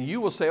 And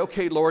you will say,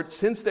 okay, Lord,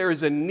 since there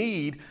is a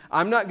need,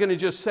 I'm not going to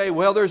just say,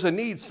 well, there's a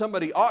need,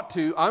 somebody ought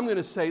to. I'm going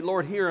to say,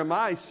 Lord, here am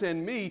I,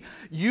 send me.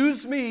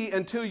 Use me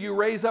until you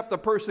raise up the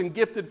person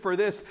gifted for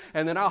this,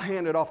 and then I'll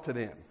hand it off to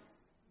them.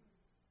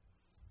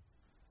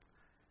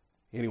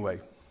 Anyway.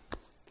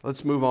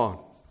 Let's move on.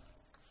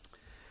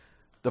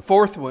 The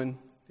fourth one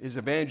is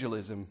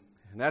evangelism,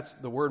 and that's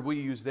the word we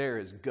use there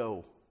is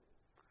go.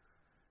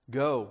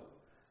 Go.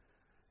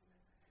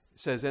 It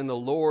says, and the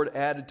Lord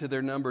added to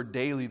their number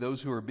daily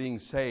those who are being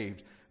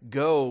saved.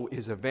 Go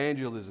is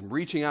evangelism,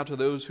 reaching out to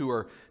those who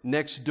are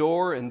next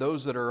door and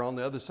those that are on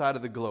the other side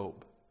of the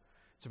globe.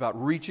 It's about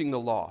reaching the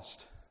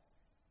lost.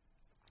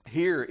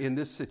 Here in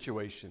this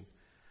situation,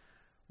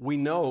 we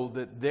know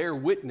that their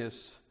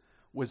witness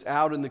was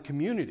out in the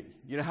community.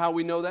 You know how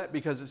we know that?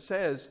 Because it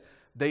says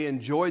they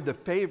enjoyed the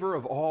favor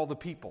of all the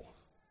people.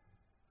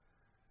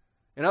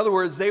 In other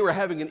words, they were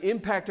having an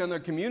impact on their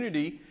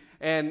community,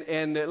 and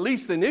at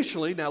least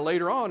initially, now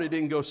later on it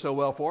didn't go so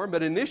well for them,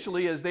 but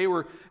initially as they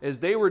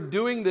were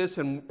doing this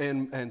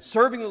and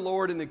serving the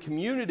Lord in the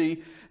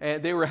community,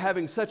 and they were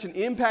having such an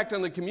impact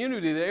on the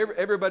community that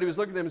everybody was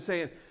looking at them and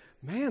saying,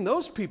 man,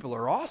 those people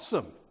are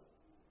awesome.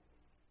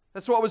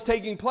 That's what was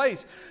taking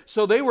place.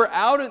 So they were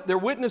out, their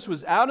witness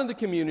was out in the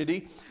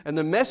community, and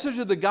the message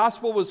of the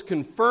gospel was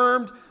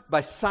confirmed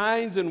by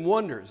signs and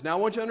wonders. Now I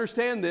want you to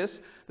understand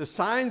this. The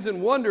signs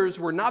and wonders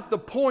were not the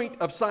point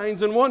of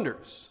signs and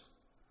wonders.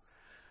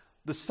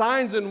 The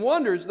signs and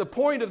wonders, the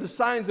point of the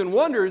signs and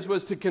wonders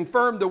was to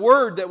confirm the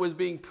word that was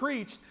being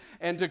preached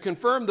and to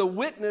confirm the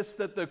witness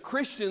that the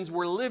Christians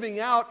were living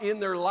out in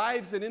their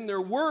lives and in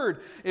their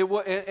word.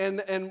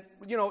 And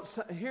you know,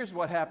 here's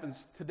what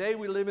happens. Today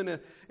we live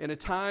in a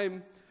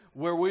time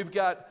where we've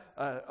got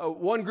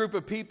one group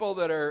of people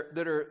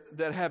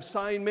that have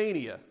sign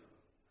mania.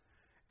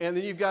 And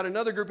then you've got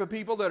another group of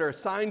people that are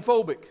sign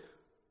phobic.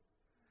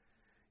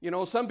 You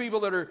know, some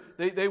people that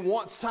they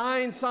want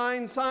signs,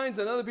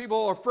 and other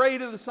people are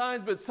afraid of the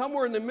signs, but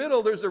somewhere in the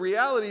middle there's a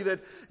reality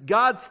that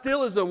God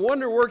still is a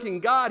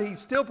wonder-working God. He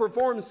still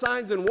performs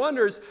signs and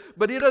wonders,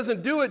 but He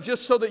doesn't do it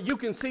just so that you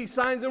can see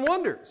signs and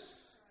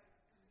wonders.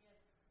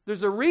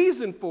 There's a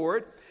reason for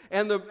it.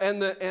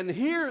 And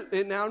here,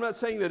 now I'm not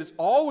saying that it's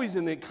always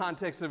in the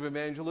context of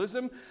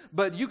evangelism,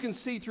 but you can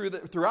see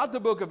throughout the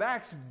book of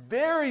Acts,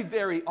 very,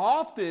 very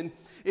often,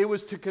 it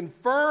was to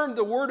confirm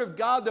the word of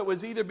God that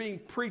was either being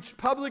preached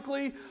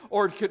publicly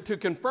or to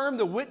confirm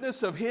the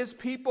witness of His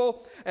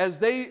people as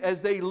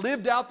they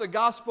lived out the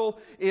gospel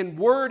in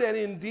word and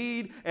in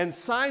deed, and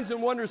signs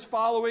and wonders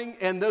following,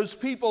 and those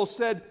people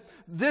said,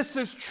 this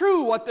is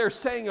true what they're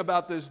saying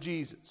about this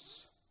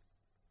Jesus.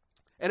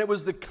 And it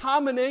was the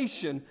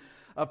combination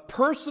of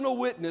personal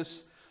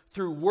witness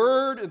through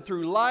word and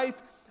through life,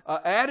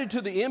 added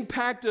to the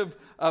impact of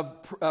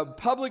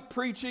public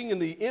preaching and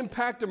the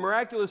impact of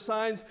miraculous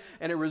signs,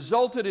 and it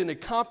resulted in a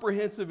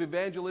comprehensive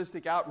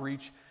evangelistic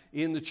outreach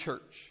in the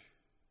church.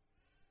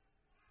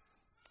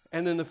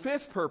 And then the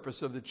fifth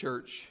purpose of the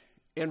church,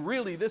 and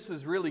really this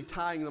is really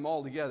tying them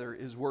all together,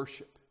 is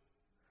worship.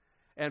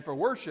 And for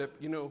worship,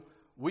 you know,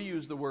 we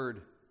use the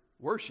word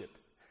worship.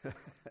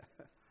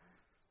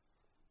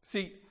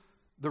 See,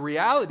 the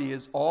reality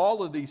is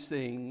all of these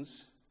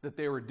things that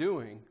they were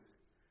doing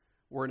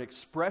were an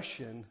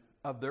expression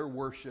of their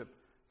worship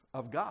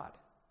of God.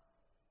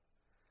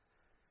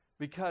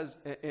 Because,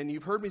 and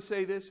you've heard me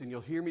say this, and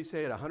you'll hear me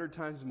say it 100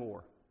 times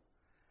more.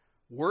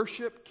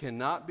 Worship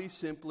cannot be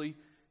simply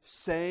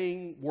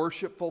saying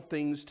worshipful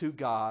things to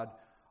God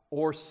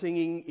or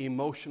singing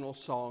emotional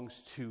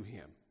songs to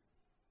Him.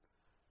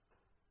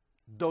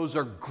 Those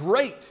are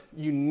great.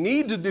 You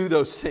need to do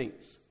those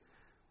things.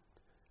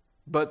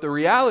 But the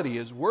reality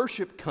is,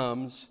 worship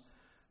comes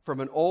from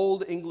an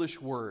old English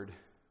word.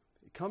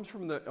 It comes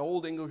from the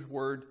old English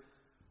word,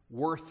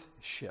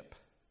 worthship.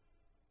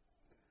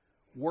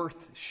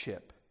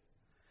 Worthship.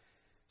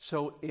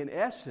 So, in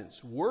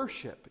essence,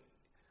 worship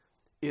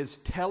is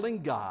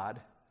telling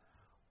God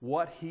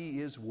what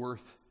He is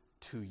worth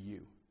to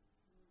you.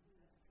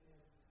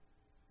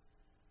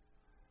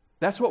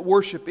 That's what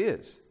worship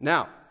is.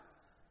 Now,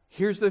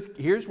 here's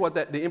what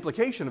the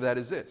implication of that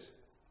is this.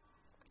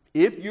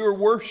 If your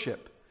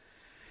worship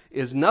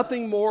is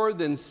nothing more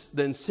than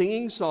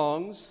singing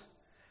songs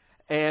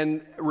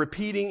and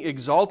repeating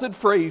exalted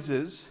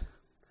phrases,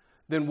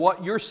 then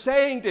what you're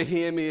saying to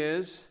Him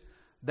is,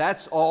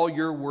 that's all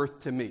you're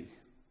worth to me.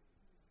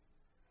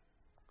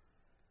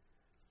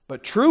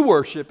 But true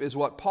worship is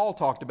what Paul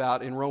talked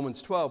about in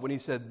Romans 12 when he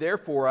said,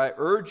 "Therefore I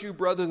urge you,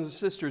 brothers and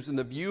sisters, in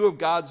the view of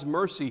God's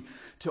mercy,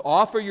 to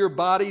offer your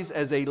bodies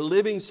as a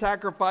living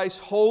sacrifice,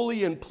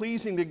 holy and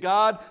pleasing to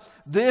God.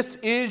 This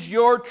is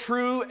your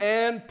true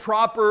and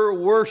proper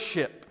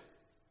worship."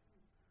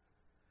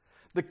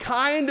 The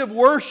kind of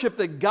worship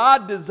that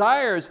God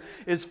desires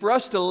is for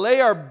us to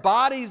lay our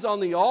bodies on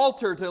the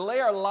altar, to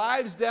lay our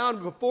lives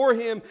down before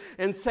Him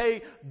and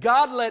say,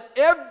 "God, let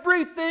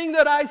everything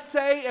that I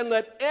say and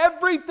let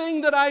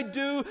everything that I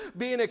do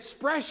be an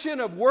expression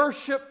of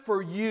worship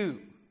for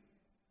you.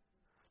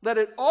 Let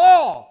it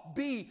all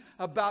be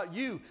about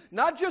you."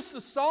 Not just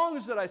the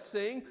songs that I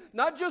sing,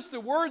 not just the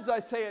words I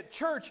say at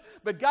church,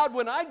 but God,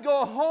 when I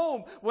go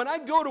home, when I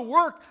go to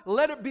work,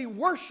 let it be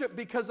worship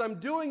because I'm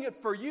doing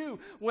it for you.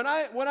 When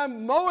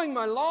I'm mowing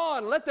my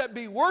lawn, let that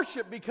be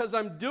worship because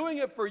I'm doing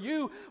it for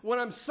you. When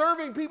I'm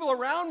serving people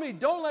around me,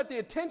 don't let the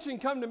attention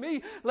come to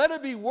me. Let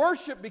it be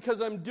worship because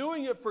I'm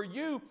doing it for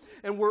you.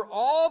 And we're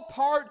all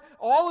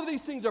of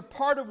these things are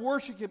part of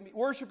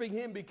worshiping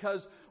Him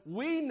because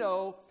we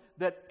know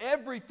that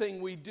everything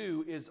we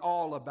do is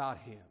all about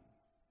Him.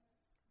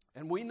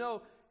 And we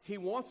know He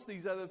wants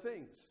these other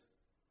things.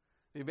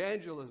 The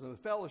evangelism, the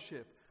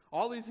fellowship,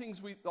 all these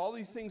things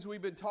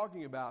we've been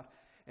talking about.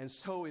 And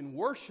so in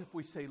worship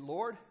we say,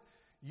 "Lord,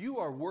 you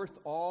are worth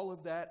all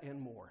of that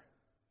and more.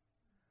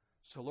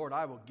 So Lord,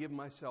 I will give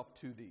myself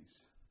to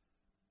these."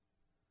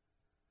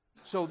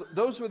 So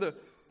those were the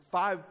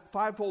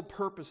fivefold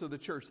purpose of the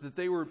church that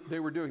they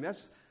were doing.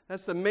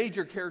 That's the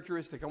major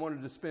characteristic I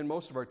wanted to spend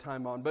most of our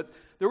time on. But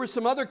there were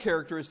some other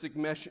characteristics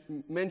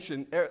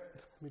mentioned.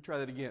 Let me try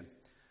that again.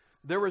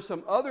 There were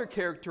some other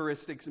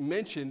characteristics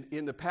mentioned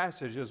in the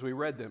passage as we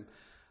read them.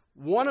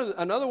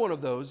 Another one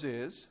of those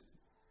is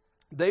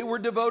they were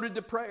devoted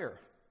to prayer.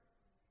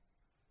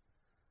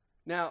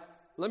 Now,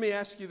 let me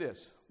ask you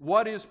this.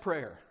 What is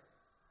prayer?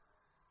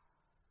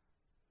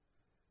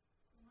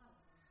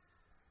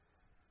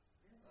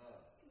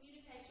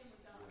 Communication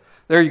with God.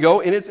 There you go,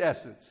 in its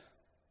essence.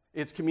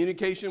 It's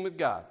communication with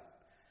God.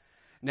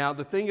 Now,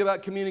 the thing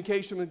about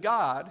communication with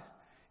God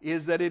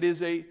is that it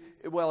is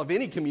of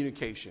any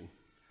communication.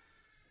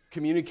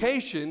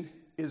 Communication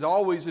is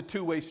always a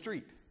two-way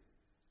street.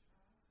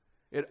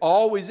 It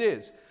always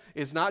is.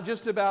 It's not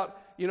just about,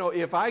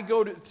 if I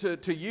go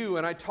to you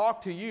and I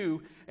talk to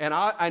you and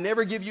I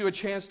never give you a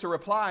chance to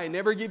reply, I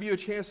never give you a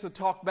chance to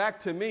talk back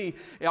to me.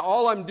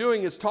 All I'm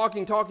doing is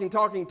talking,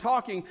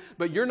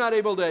 but you're not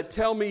able to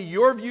tell me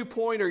your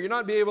viewpoint or you're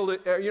not able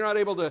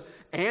to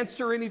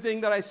answer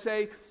anything that I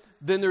say.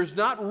 Then there's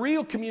not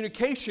real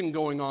communication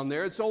going on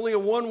there. It's only a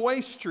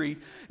one-way street.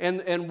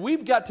 And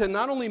we've got to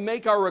not only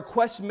make our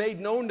requests made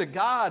known to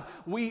God,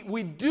 we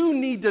do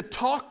need to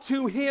talk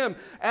to Him.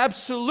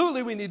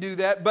 Absolutely we need to do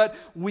that. But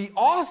we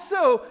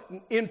also,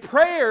 in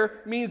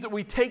prayer, means that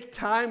we take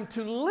time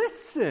to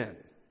listen.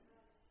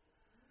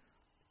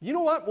 You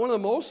know what? One of the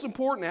most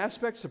important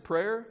aspects of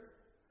prayer?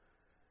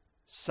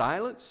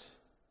 Silence.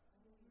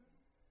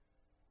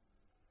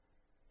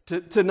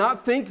 To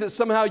not think that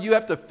somehow you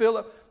have to fill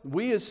up.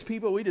 We as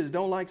people, we just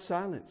don't like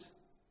silence.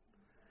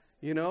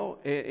 And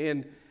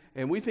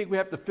we think we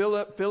have to fill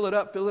it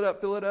up.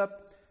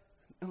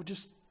 No,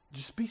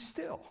 just be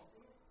still.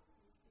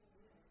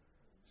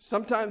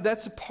 Sometimes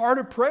that's a part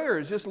of prayer,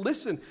 is just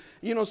listen.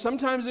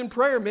 Sometimes in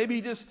prayer, maybe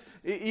just,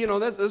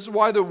 this is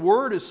why the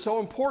Word is so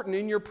important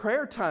in your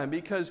prayer time,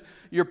 because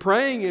you're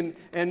praying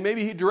and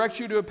maybe He directs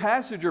you to a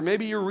passage, or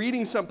maybe you're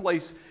reading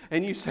someplace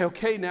and you say,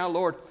 "Okay, now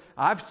Lord,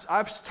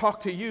 I've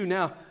talked to you,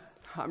 now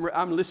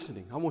I'm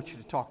listening. I want you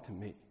to talk to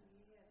me."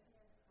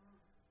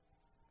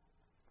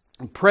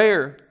 And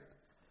prayer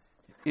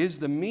is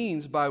the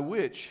means by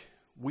which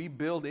we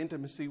build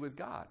intimacy with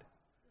God.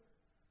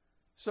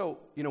 So,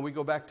 we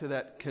go back to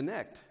that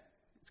connect.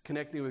 It's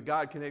connecting with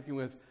God, connecting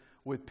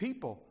with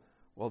people.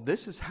 Well,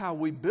 this is how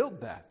we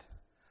build that.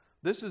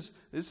 This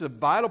is a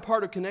vital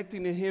part of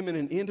connecting to Him in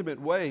an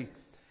intimate way.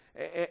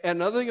 And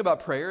another thing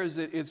about prayer is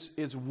that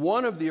it's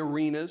one of the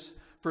arenas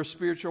for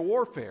spiritual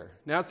warfare.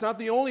 Now, it's not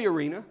the only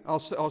arena.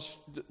 I'll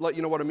let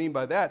you know what I mean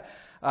by that.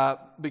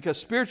 Because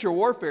spiritual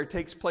warfare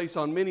takes place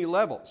on many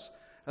levels.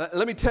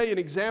 Let me tell you an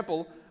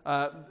example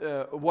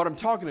of what I'm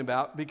talking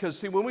about. Because,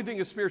 see, when we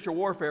think of spiritual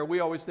warfare, we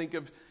always think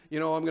of, I'm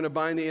going to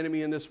bind the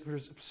enemy in this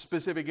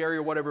specific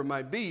area, whatever it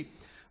might be.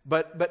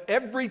 But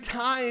every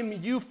time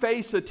you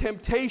face a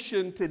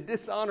temptation to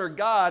dishonor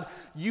God,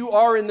 you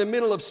are in the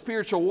middle of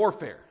spiritual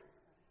warfare.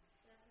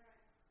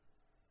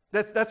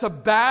 That's a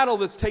battle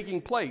that's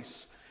taking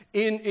place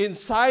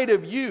inside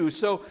of you.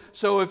 So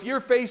if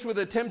you're faced with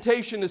a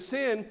temptation to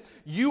sin,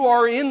 you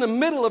are in the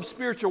middle of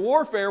spiritual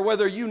warfare,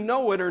 whether you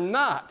know it or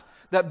not.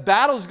 That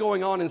battle's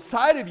going on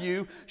inside of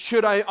you.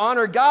 Should I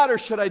honor God or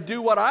should I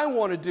do what I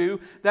want to do?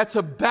 That's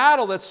a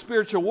battle. That's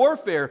spiritual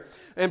warfare.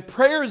 And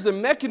prayer is the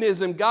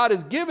mechanism God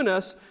has given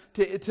us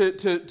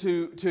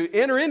to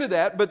enter into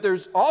that. But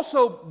there's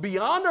also,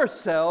 beyond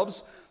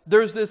ourselves,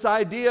 there's this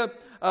idea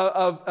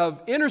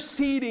of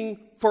interceding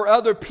for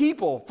other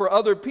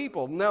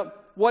people, Now,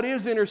 what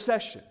is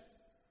intercession?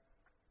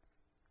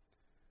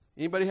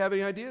 Anybody have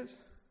any ideas?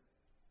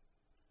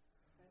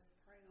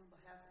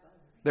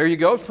 There you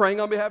go, praying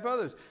on behalf of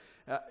others.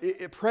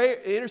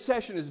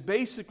 Intercession is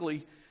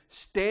basically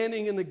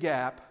standing in the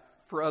gap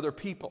for other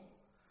people.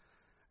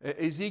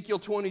 Ezekiel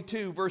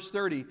 22, verse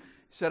 30,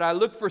 said, I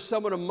looked for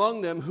someone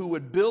among them who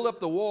would build up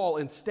the wall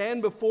and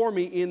stand before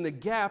me in the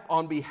gap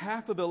on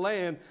behalf of the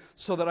land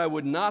so that I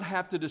would not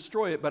have to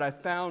destroy it, but I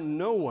found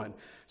no one.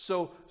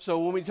 So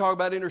when we talk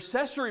about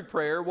intercessory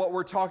prayer, what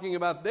we're talking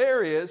about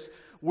there is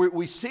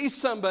we see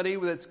somebody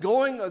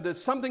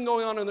there's something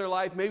going on in their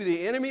life. Maybe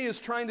the enemy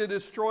is trying to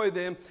destroy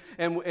them,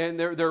 and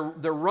they're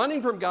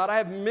running from God. I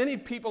have many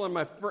people in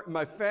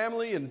my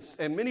family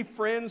and many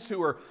friends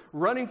who are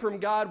running from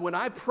God. When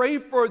I pray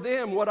for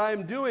them, what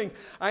I'm doing,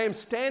 I am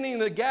standing in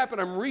the gap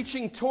and I'm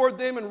reaching toward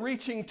them and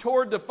reaching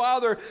toward the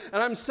Father,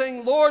 and I'm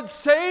saying, Lord,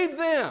 save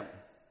them.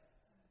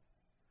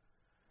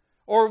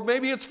 Or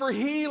maybe it's for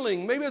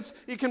healing. Maybe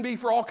it can be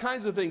for all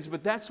kinds of things.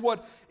 But that's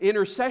what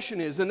intercession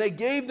is. And they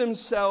gave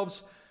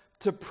themselves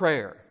to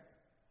prayer.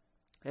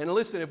 And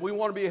listen, if we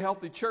want to be a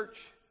healthy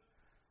church,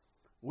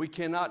 we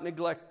cannot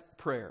neglect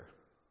prayer.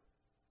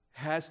 It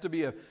has to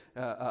be a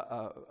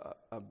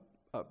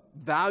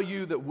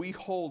value that we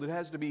hold. It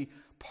has to be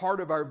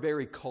part of our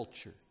very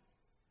culture.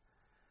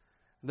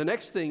 The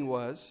next thing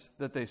was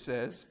that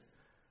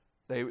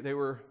they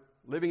were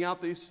living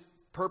out these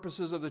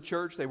purposes of the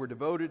church. They were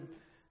devoted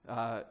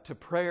to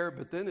prayer,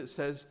 but then it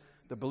says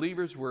the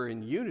believers were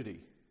in unity.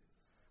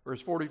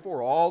 Verse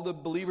 44, all the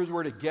believers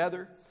were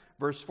together.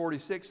 Verse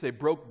 46, they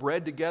broke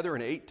bread together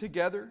and ate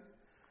together.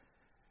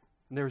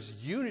 And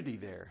there's unity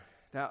there.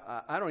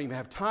 Now, I don't even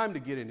have time to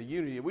get into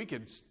unity. We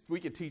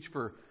could teach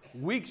for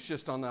weeks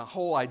just on the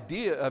whole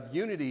idea of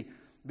unity,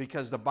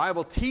 because the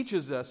Bible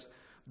teaches us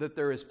that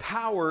there is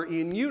power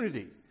in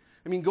unity.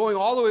 I mean, going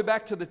all the way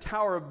back to the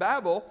Tower of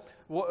Babel,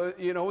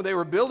 they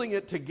were building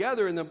it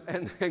together,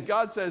 and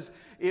God says,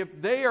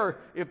 if they are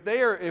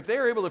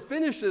able to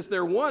finish this,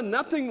 they're one.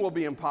 Nothing will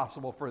be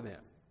impossible for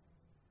them.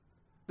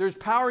 There's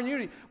power in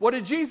unity. What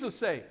did Jesus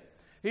say?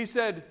 He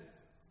said,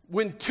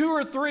 when two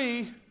or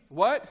three,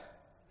 what?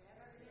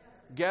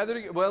 Gather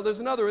together. Well, there's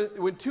another.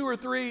 When two or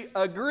three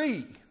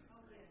agree.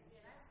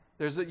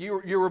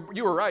 You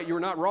were right. You were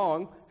not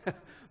wrong.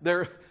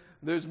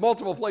 There's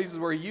multiple places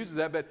where he uses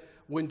that, but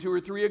when two or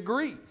three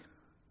agree.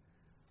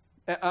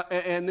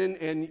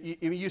 And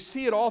you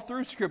see it all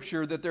through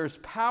Scripture that there's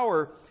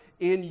power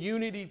in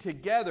unity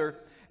together.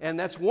 And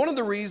that's one of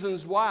the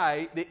reasons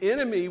why the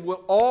enemy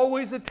will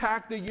always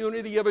attack the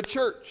unity of a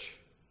church.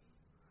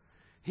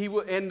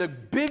 And the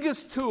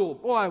biggest tool,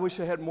 I wish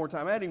I had more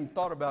time. I didn't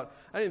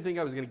think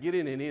I was going to get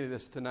into any of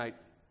this tonight.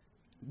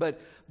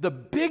 But the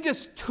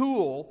biggest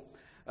tool,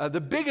 the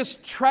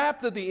biggest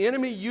trap that the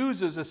enemy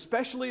uses,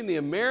 especially in the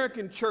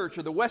American church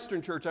or the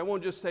Western church, I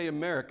won't just say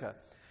America,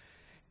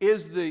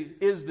 is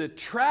the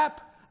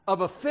trap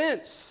of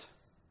offense.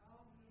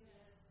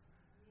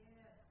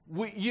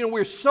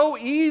 We're so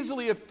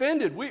easily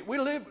offended. We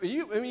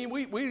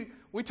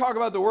talk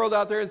about the world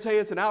out there and say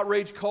it's an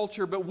outrage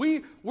culture, but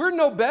we're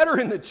no better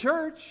in the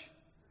church.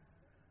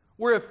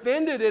 We're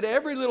offended at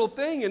every little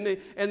thing, and the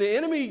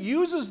enemy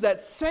uses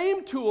that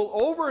same tool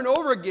over and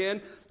over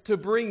again to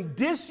bring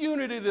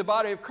disunity to the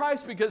body of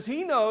Christ, because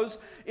he knows,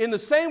 in the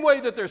same way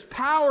that there's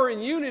power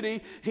in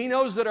unity, he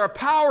knows that our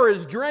power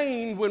is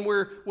drained when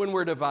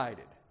we're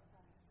divided.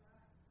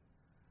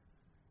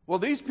 Well,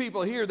 these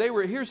people here,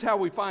 here's how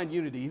we find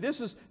unity.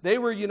 They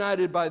were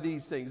united by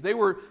these things. They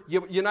were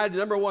united,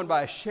 number one,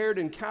 by a shared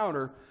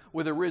encounter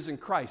with a risen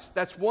Christ.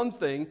 That's one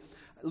thing.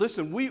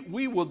 Listen,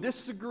 we will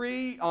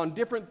disagree on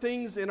different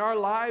things in our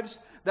lives.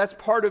 That's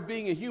part of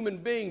being a human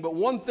being. But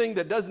one thing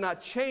that does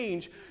not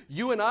change,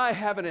 you and I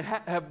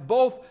have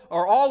both,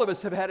 or all of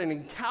us have had an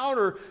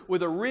encounter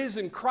with a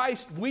risen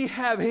Christ. We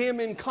have him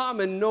in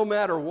common no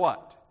matter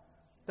what.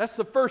 That's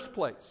the first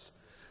place.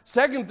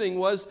 Second thing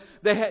was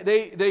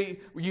they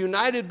were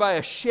united by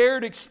a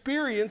shared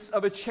experience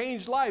of a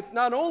changed life.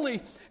 Not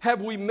only have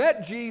we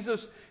met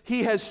Jesus,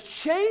 He has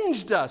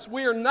changed us.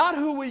 We are not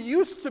who we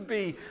used to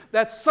be.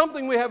 That's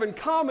something we have in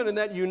common, and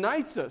that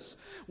unites us.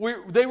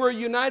 They were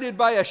united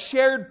by a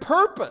shared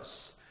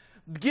purpose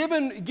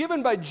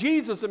given by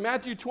Jesus in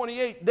Matthew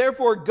 28.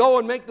 Therefore, go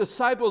and make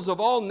disciples of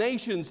all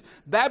nations,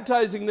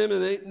 baptizing them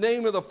in the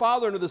name of the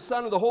Father and of the Son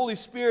and of the Holy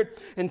Spirit,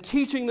 and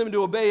teaching them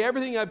to obey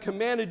everything I've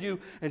commanded you.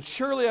 And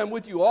surely I'm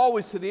with you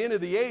always to the end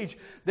of the age.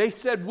 They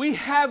said, we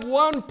have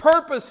one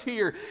purpose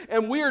here,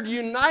 and we are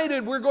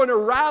united. We're going to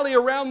rally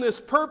around this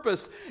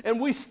purpose,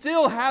 and we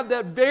still have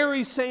that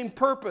very same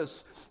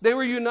purpose. They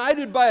were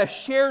united by a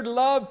shared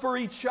love for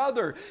each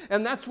other,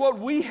 and that's what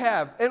we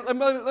have. And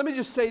let me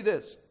just say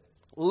this.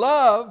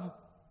 Love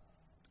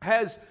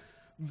has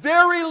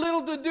very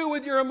little to do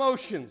with your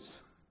emotions.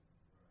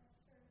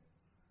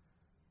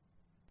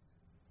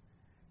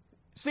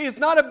 See, it's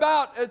not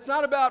about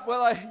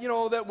well,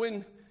 that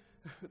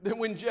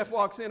when Jeff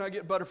walks in, I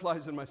get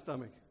butterflies in my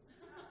stomach.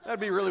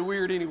 That'd be really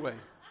weird anyway.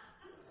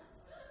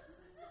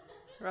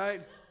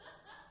 Right?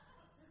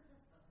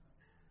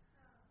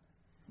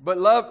 But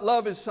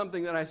love is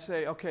something that I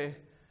say, okay,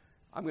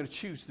 I'm going to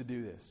choose to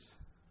do this.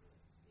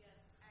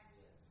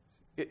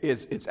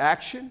 It's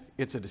action.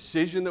 It's a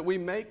decision that we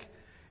make.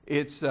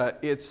 I'm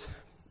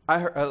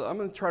going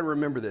to try to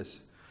remember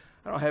this.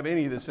 I don't have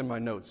any of this in my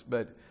notes,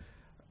 but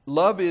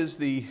love is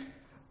the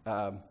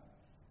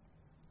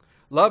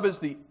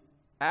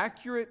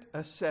accurate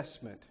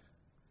assessment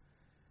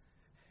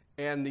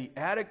and the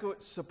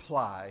adequate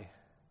supply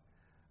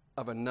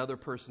of another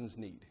person's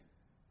need.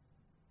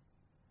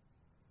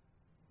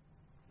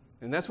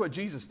 And that's what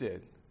Jesus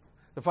did.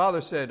 The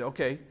Father said,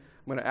 okay,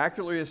 I'm going to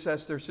accurately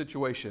assess their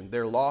situation.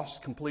 They're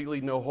lost,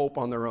 completely no hope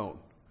on their own.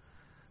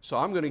 So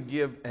I'm going to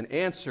give an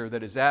answer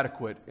that is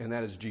adequate, and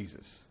that is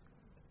Jesus.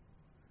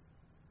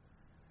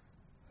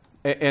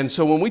 And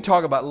so when we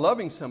talk about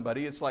loving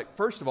somebody, it's like,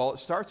 first of all, it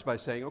starts by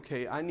saying,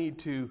 okay, I need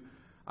to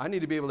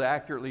be able to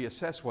accurately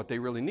assess what they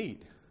really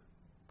need.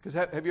 Because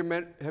have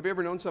you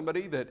ever known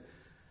somebody that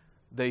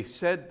they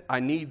said,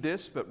 I need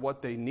this, but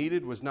what they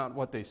needed was not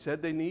what they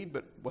said they need,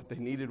 but what they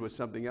needed was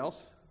something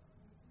else?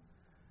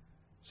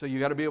 So you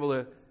got to be able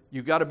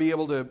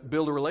to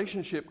build a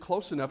relationship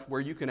close enough where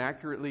you can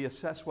accurately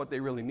assess what they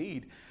really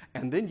need,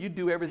 and then you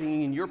do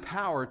everything in your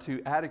power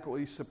to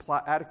adequately supply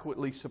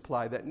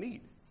that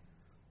need.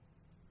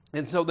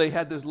 And so they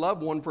had this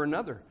love one for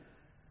another.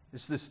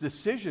 It's this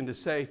decision to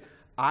say,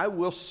 I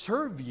will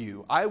serve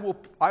you. I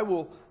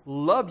will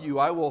love you.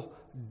 I will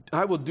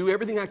do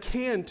everything I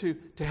can to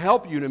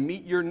help you, to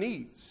meet your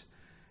needs.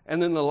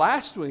 And then the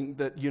last thing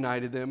that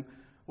united them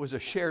was a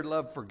shared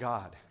love for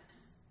God.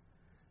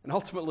 And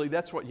ultimately,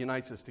 that's what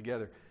unites us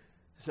together,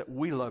 is that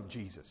we love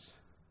Jesus.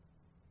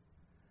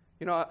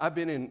 You know, I've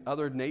been in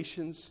other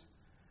nations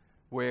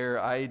where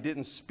I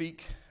didn't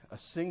speak a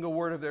single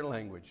word of their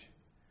language.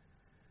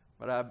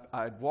 But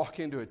I'd walk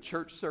into a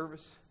church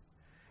service,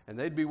 and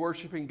they'd be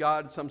worshiping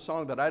God, some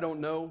song that I don't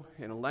know,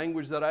 in a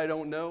language that I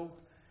don't know.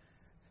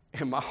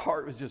 And my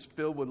heart was just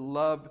filled with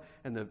love,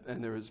 and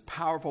there was a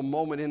powerful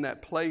moment in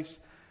that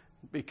place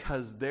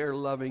because they're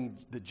loving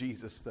the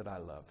Jesus that I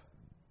love.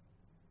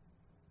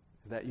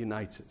 That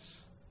unites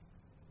us.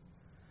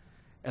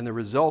 And the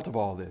result of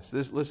all this,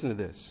 listen to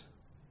this.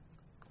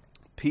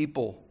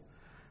 People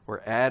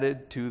were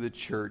added to the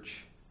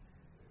church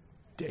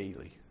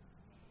daily.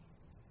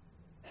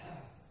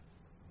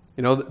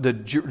 You know, the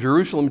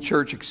Jerusalem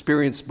church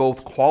experienced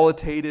both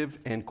qualitative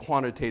and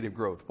quantitative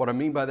growth. What I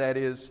mean by that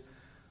is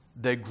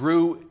they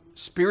grew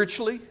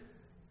spiritually,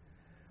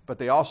 but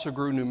they also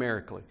grew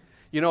numerically.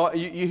 You know,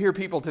 you hear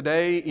people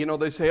today, you know,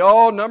 they say,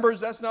 oh,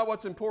 numbers, that's not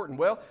what's important.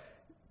 Well,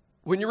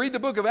 when you read the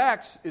book of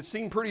Acts, it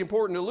seemed pretty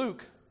important to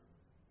Luke.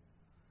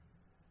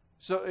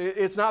 So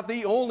it's not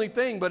the only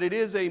thing, but it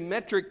is a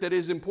metric that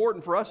is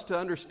important for us to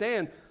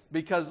understand.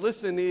 Because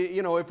listen,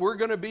 you know, if we're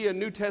going to be a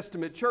New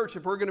Testament church,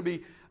 if we're going to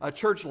be a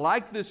church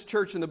like this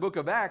church in the book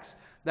of Acts,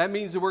 that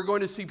means that we're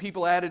going to see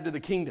people added to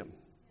the kingdom.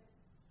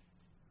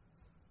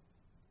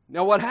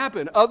 Now what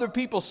happened? Other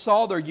people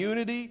saw their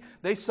unity.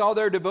 They saw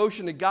their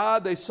devotion to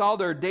God. They saw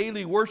their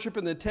daily worship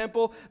in the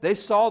temple. They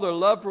saw their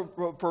love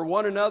for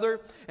one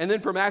another. And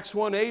then from Acts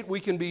 1:8, we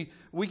can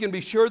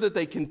be sure that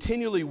they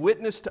continually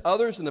witnessed to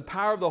others in the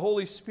power of the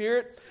Holy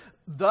Spirit.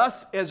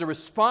 Thus, as a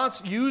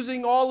response,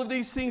 using all of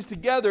these things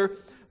together,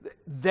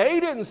 they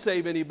didn't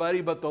save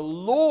anybody, but the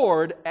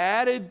Lord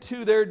added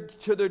to their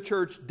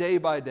church day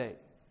by day.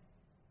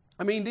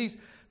 I mean, these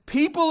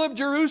people of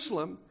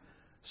Jerusalem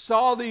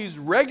saw these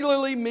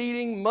regularly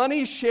meeting,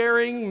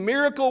 money-sharing,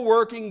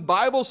 miracle-working,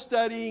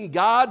 Bible-studying,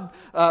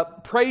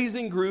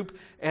 God-praising group,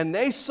 and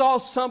they saw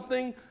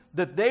something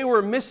that they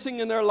were missing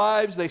in their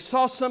lives. They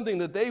saw something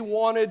that they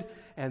wanted,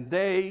 and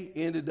they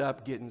ended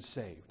up getting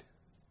saved.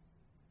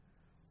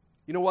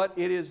 You know what?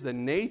 It is the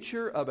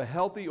nature of a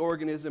healthy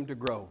organism to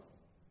grow.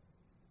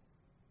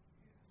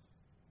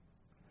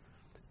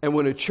 And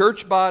when a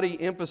church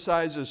body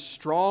emphasizes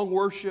strong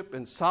worship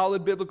and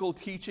solid biblical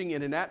teaching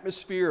in an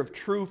atmosphere of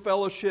true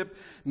fellowship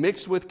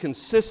mixed with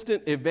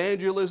consistent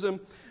evangelism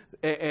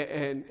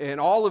and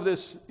all of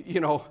this,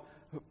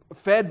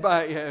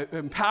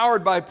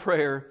 empowered by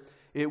prayer,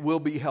 it will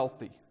be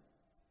healthy.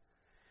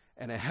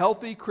 And a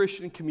healthy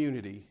Christian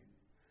community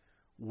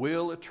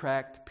will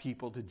attract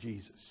people to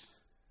Jesus.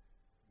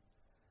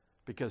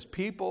 Because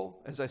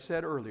people, as I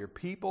said earlier,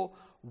 people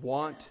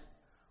want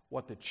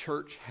what the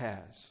church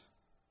has.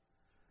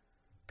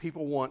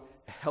 People want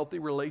healthy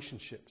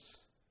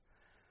relationships.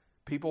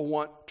 People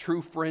want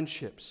true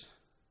friendships.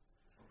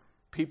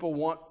 People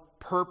want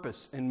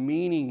purpose and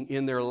meaning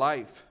in their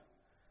life.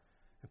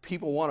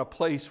 People want a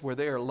place where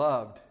they are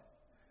loved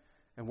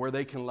and where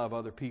they can love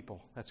other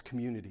people. That's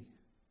community.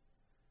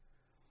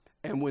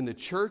 And when the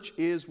church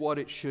is what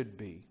it should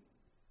be,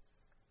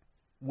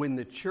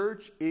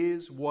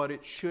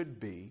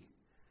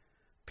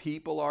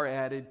 people are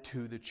added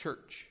to the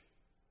church.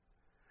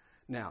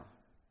 Now,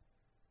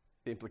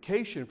 the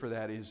implication for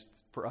that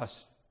is for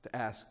us to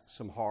ask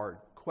some hard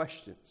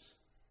questions.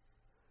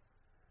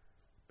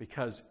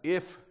 Because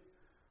if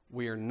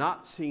we are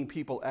not seeing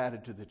people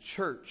added to the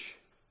church,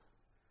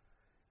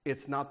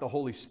 it's not the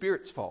Holy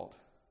Spirit's fault.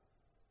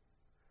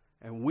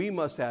 And we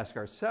must ask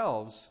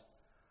ourselves,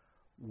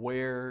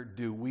 where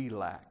do we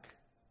lack?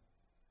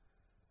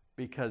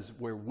 Because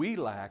where we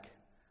lack,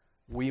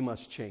 we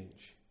must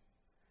change.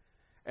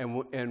 And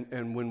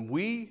when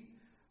we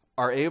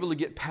are able to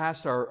get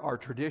past our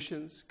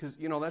traditions, because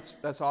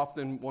that's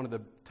often one of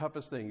the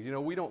toughest things.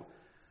 We don't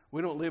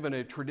live in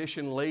a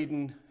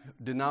tradition-laden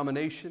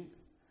denomination,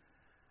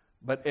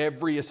 but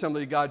every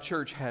Assembly of God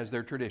church has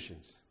their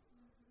traditions.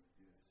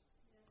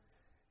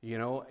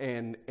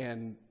 And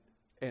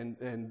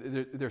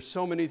there's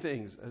so many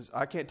things.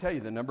 I can't tell you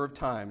the number of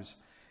times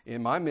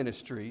in my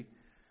ministry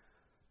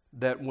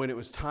that when it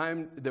was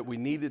time that we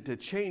needed to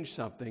change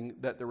something,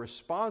 that the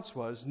response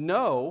was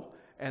no.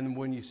 And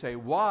when you say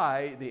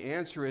why, the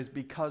answer is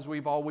because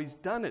we've always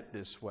done it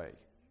this way.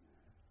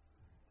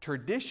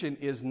 Tradition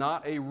is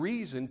not a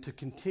reason to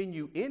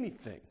continue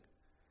anything.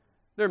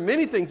 There are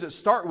many things that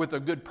start with a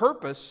good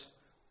purpose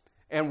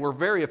and were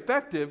very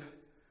effective,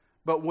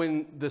 but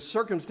when the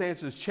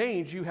circumstances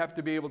change, you have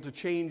to be able to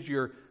change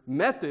your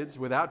methods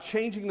without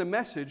changing the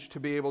message to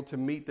be able to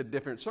meet the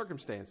different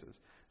circumstances.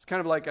 It's kind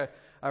of like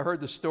I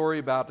heard the story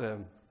about a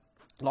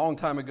long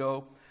time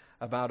ago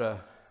about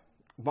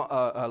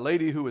a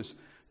lady who was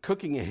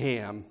cooking a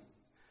ham,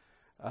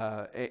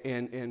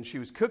 and she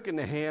was cooking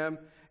the ham,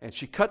 and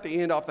she cut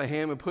the end off the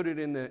ham and put it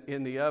in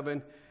the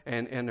oven.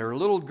 And her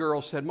little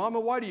girl said, "Mama,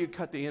 why do you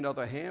cut the end off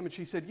the ham?" And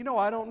she said,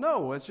 "I don't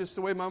know. It's just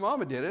the way my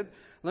mama did it.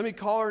 Let me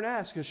call her and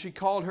ask." And she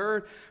called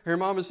her. Her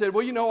mama said,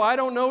 "Well, I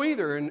don't know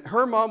either." And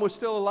her mom was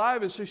still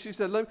alive, and so she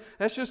said,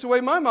 "That's just the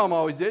way my mom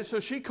always did." So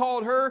she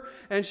called her,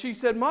 and she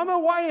said, "Mama,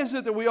 why is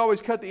it that we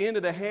always cut the end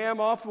of the ham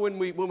off when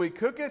we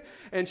cook it?"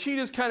 And she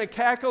just kind of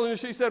cackled, and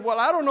she said, "Well,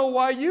 I don't know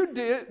why you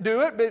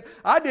do it, but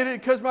I did it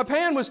because my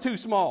pan was too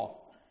small."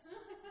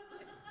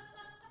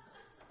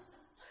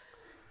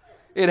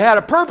 It had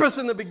a purpose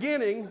in the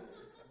beginning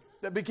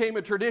that became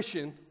a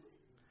tradition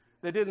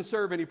that didn't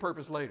serve any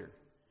purpose later.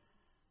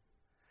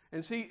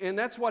 And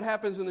that's what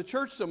happens in the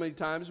church so many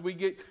times. We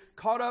get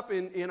caught up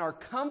in our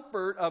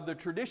comfort of the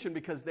tradition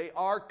because they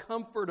are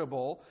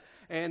comfortable,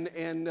 and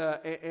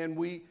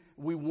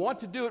we want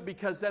to do it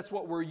because that's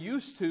what we're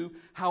used to.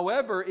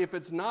 However, if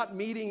it's not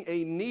meeting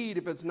a need,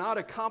 if it's not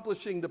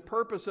accomplishing the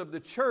purpose of the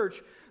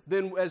church,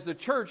 then as the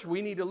church,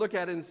 we need to look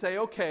at it and say,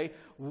 okay,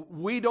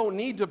 we don't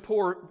need to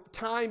pour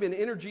time and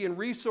energy and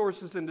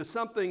resources into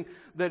something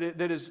that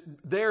is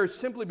there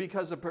simply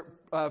because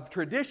of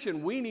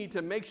tradition. We need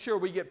to make sure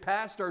we get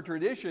past our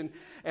tradition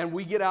and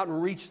we get out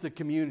and reach the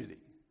community.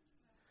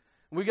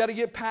 We got to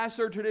get past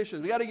our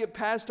traditions. We got to get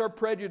past our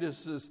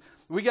prejudices.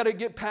 We got to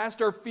get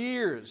past our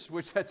fears,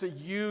 which that's a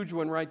huge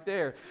one right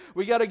there.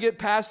 We got to get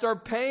past our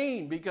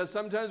pain because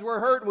sometimes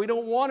we're hurt and we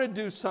don't want to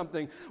do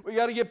something. We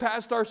got to get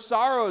past our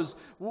sorrows.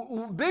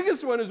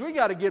 Biggest one is we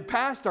got to get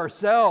past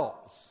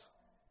ourselves.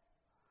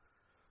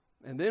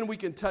 And then we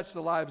can touch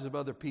the lives of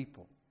other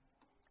people.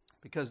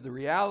 Because the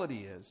reality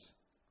is,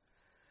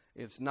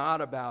 it's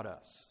not about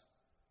us.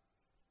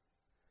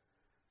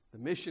 The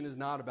mission is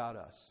not about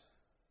us.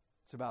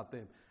 It's about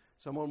them.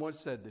 Someone once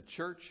said the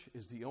church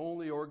is the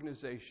only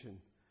organization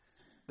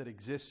that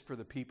exists for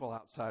the people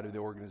outside of the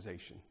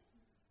organization.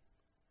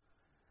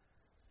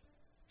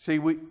 See,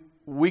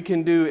 we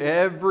can do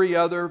every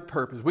other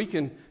purpose. We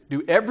can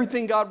do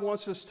everything God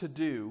wants us to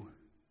do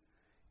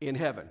in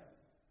heaven,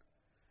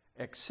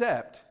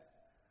 except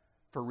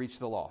for reach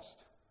the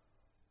lost.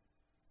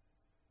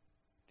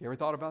 You ever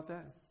thought about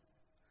that?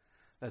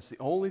 That's the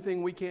only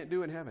thing we can't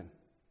do in heaven.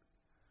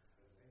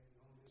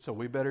 So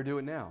we better do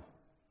it now.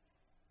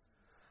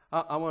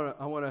 I want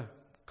to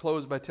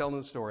close by telling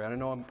the story. I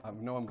know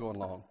I'm going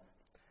long.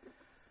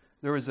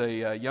 There was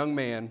a young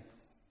man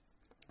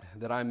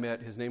that I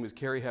met. His name was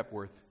Kerry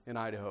Hepworth in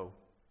Idaho.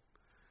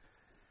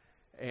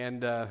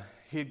 And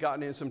he had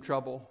gotten in some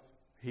trouble.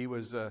 He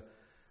was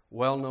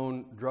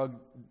well-known drug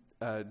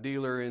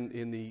dealer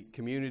in the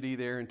community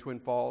there in Twin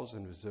Falls,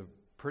 and was a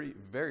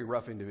very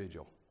rough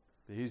individual.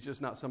 He's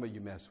just not somebody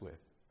you mess with.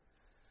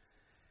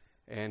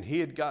 And he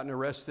had gotten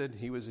arrested.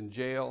 He was in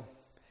jail,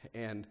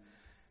 and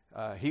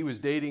he was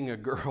dating a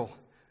girl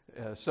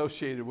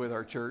associated with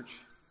our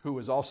church who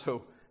was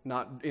also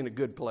not in a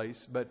good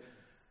place. But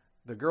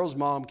the girl's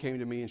mom came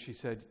to me and she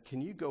said,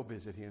 "Can you go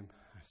visit him?"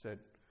 I said,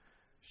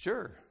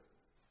 "Sure."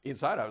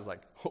 Inside I was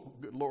like, "Oh,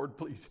 good Lord,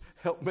 please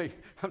help me.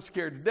 I'm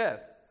scared to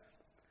death."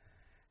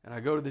 And I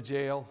go to the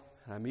jail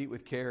and I meet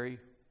with Kerry.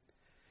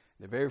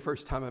 The very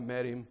first time I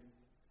met him,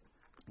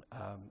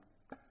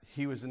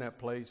 he was in that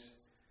place,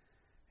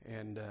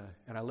 and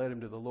I led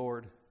him to the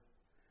Lord.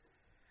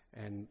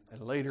 And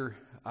later,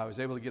 I was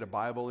able to get a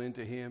Bible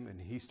into him,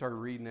 and he started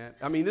reading that.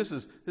 I mean, this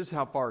is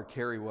how far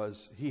Kerry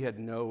was. He had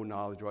no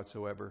knowledge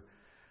whatsoever.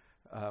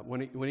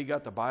 When he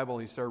got the Bible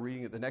and he started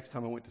reading it, the next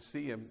time I went to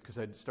see him, because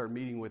I'd start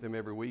meeting with him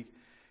every week,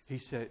 he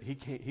said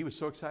he was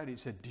so excited. He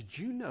said, "Did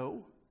you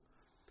know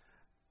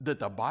that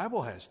the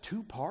Bible has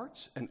two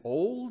parts, an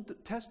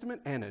Old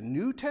Testament and a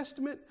New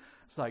Testament?"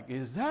 It's like,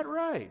 is that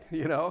right?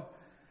 You know,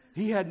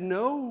 he had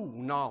no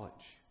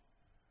knowledge.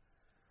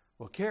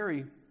 Well,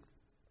 Kerry,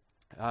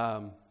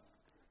 as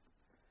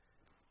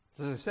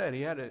I said,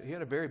 he had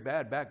a very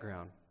bad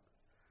background.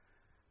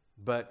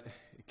 But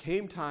it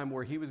came time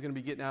where he was going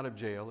to be getting out of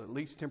jail, at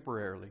least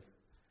temporarily.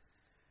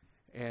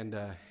 And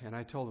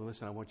I told him,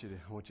 "Listen, I want you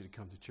to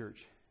come to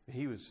church." And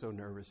he was so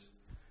nervous.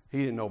 He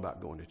didn't know about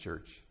going to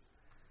church.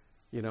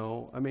 You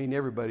know, I mean,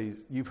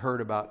 you've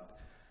heard about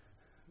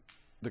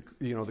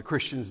the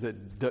Christians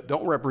that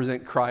don't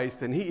represent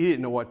Christ, and he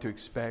didn't know what to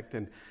expect.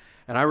 And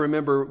I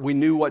remember we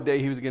knew what day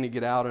he was going to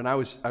get out, and I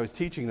was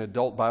teaching an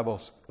adult Bible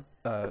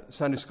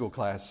Sunday school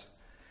class,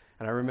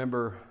 and I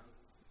remember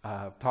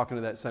talking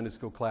to that Sunday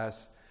school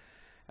class,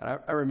 and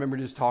I remember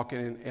just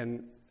talking,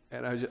 and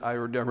I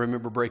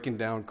remember breaking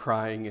down,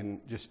 crying,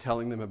 and just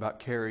telling them about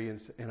Kerry,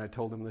 and I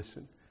told them,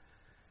 "Listen,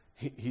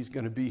 he's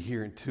going to be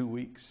here in 2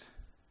 weeks.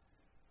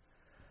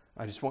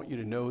 I just want you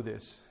to know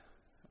this,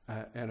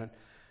 and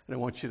I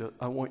want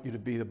you to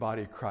be the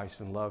body of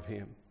Christ and love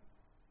Him."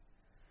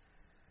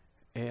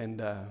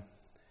 And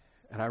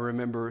I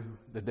remember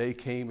the day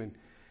came, and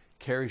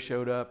Kerry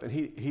showed up, and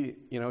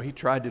he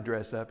tried to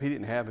dress up. He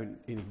didn't have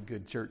any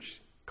good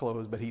church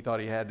clothes, but he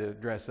thought he had to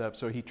dress up,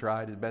 so he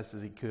tried as best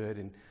as he could.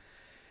 And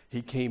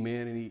he came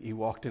in, and he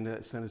walked into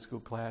that Sunday school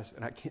class,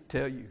 and I can't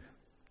tell you,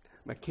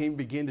 I can't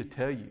begin to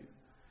tell you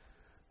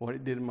what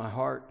it did in my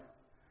heart.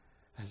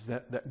 As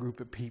that group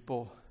of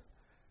people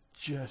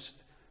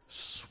just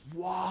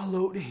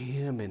swallowed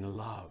him in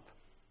love.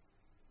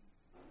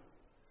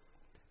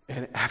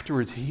 And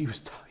afterwards, he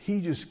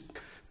just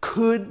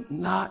could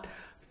not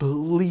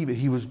believe it.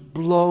 He was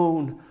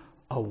blown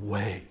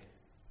away.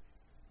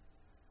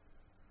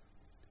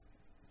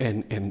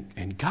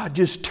 And God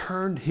just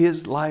turned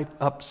his life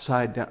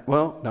upside down.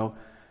 Well, no,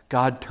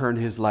 God turned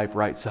his life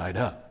right side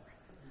up.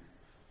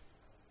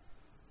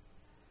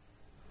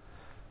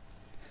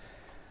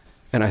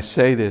 And I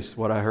say this,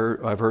 what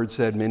I've heard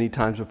said many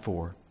times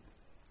before.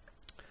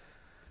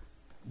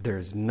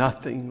 There's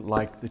nothing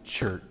like the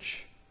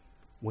church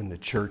when the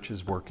church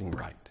is working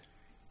right.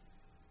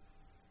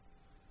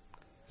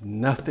 There's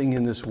nothing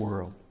in this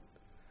world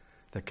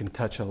that can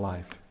touch a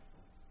life.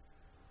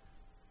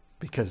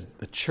 Because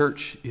the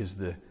church is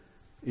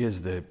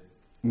the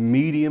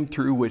medium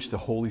through which the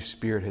Holy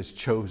Spirit has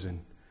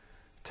chosen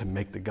to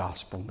make the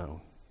gospel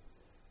known.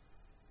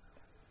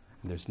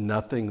 There's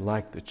nothing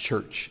like the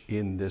church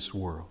in this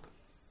world.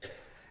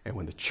 And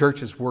when the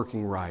church is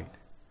working right,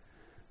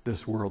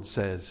 this world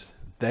says,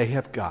 they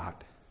have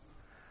got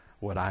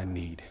what I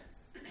need.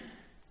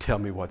 Tell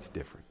me what's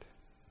different.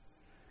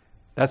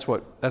 That's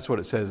what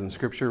it says in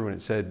Scripture when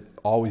it said,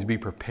 always be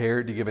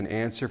prepared to give an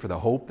answer for the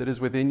hope that is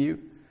within you.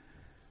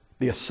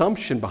 The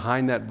assumption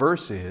behind that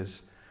verse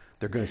is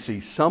they're going to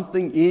see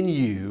something in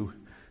you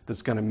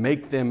that's going to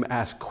make them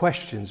ask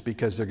questions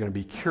because they're going to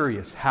be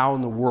curious how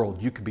in the world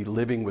you could be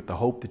living with the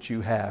hope that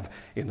you have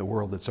in the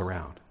world that's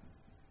around.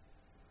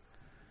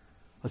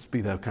 Let's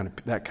be that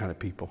kind of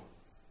people.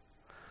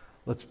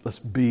 Let's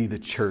be the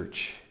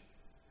church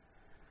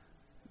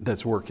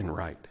that's working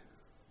right.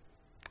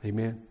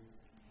 Amen.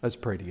 Let's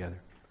pray together.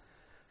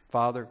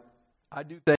 Father, I do thank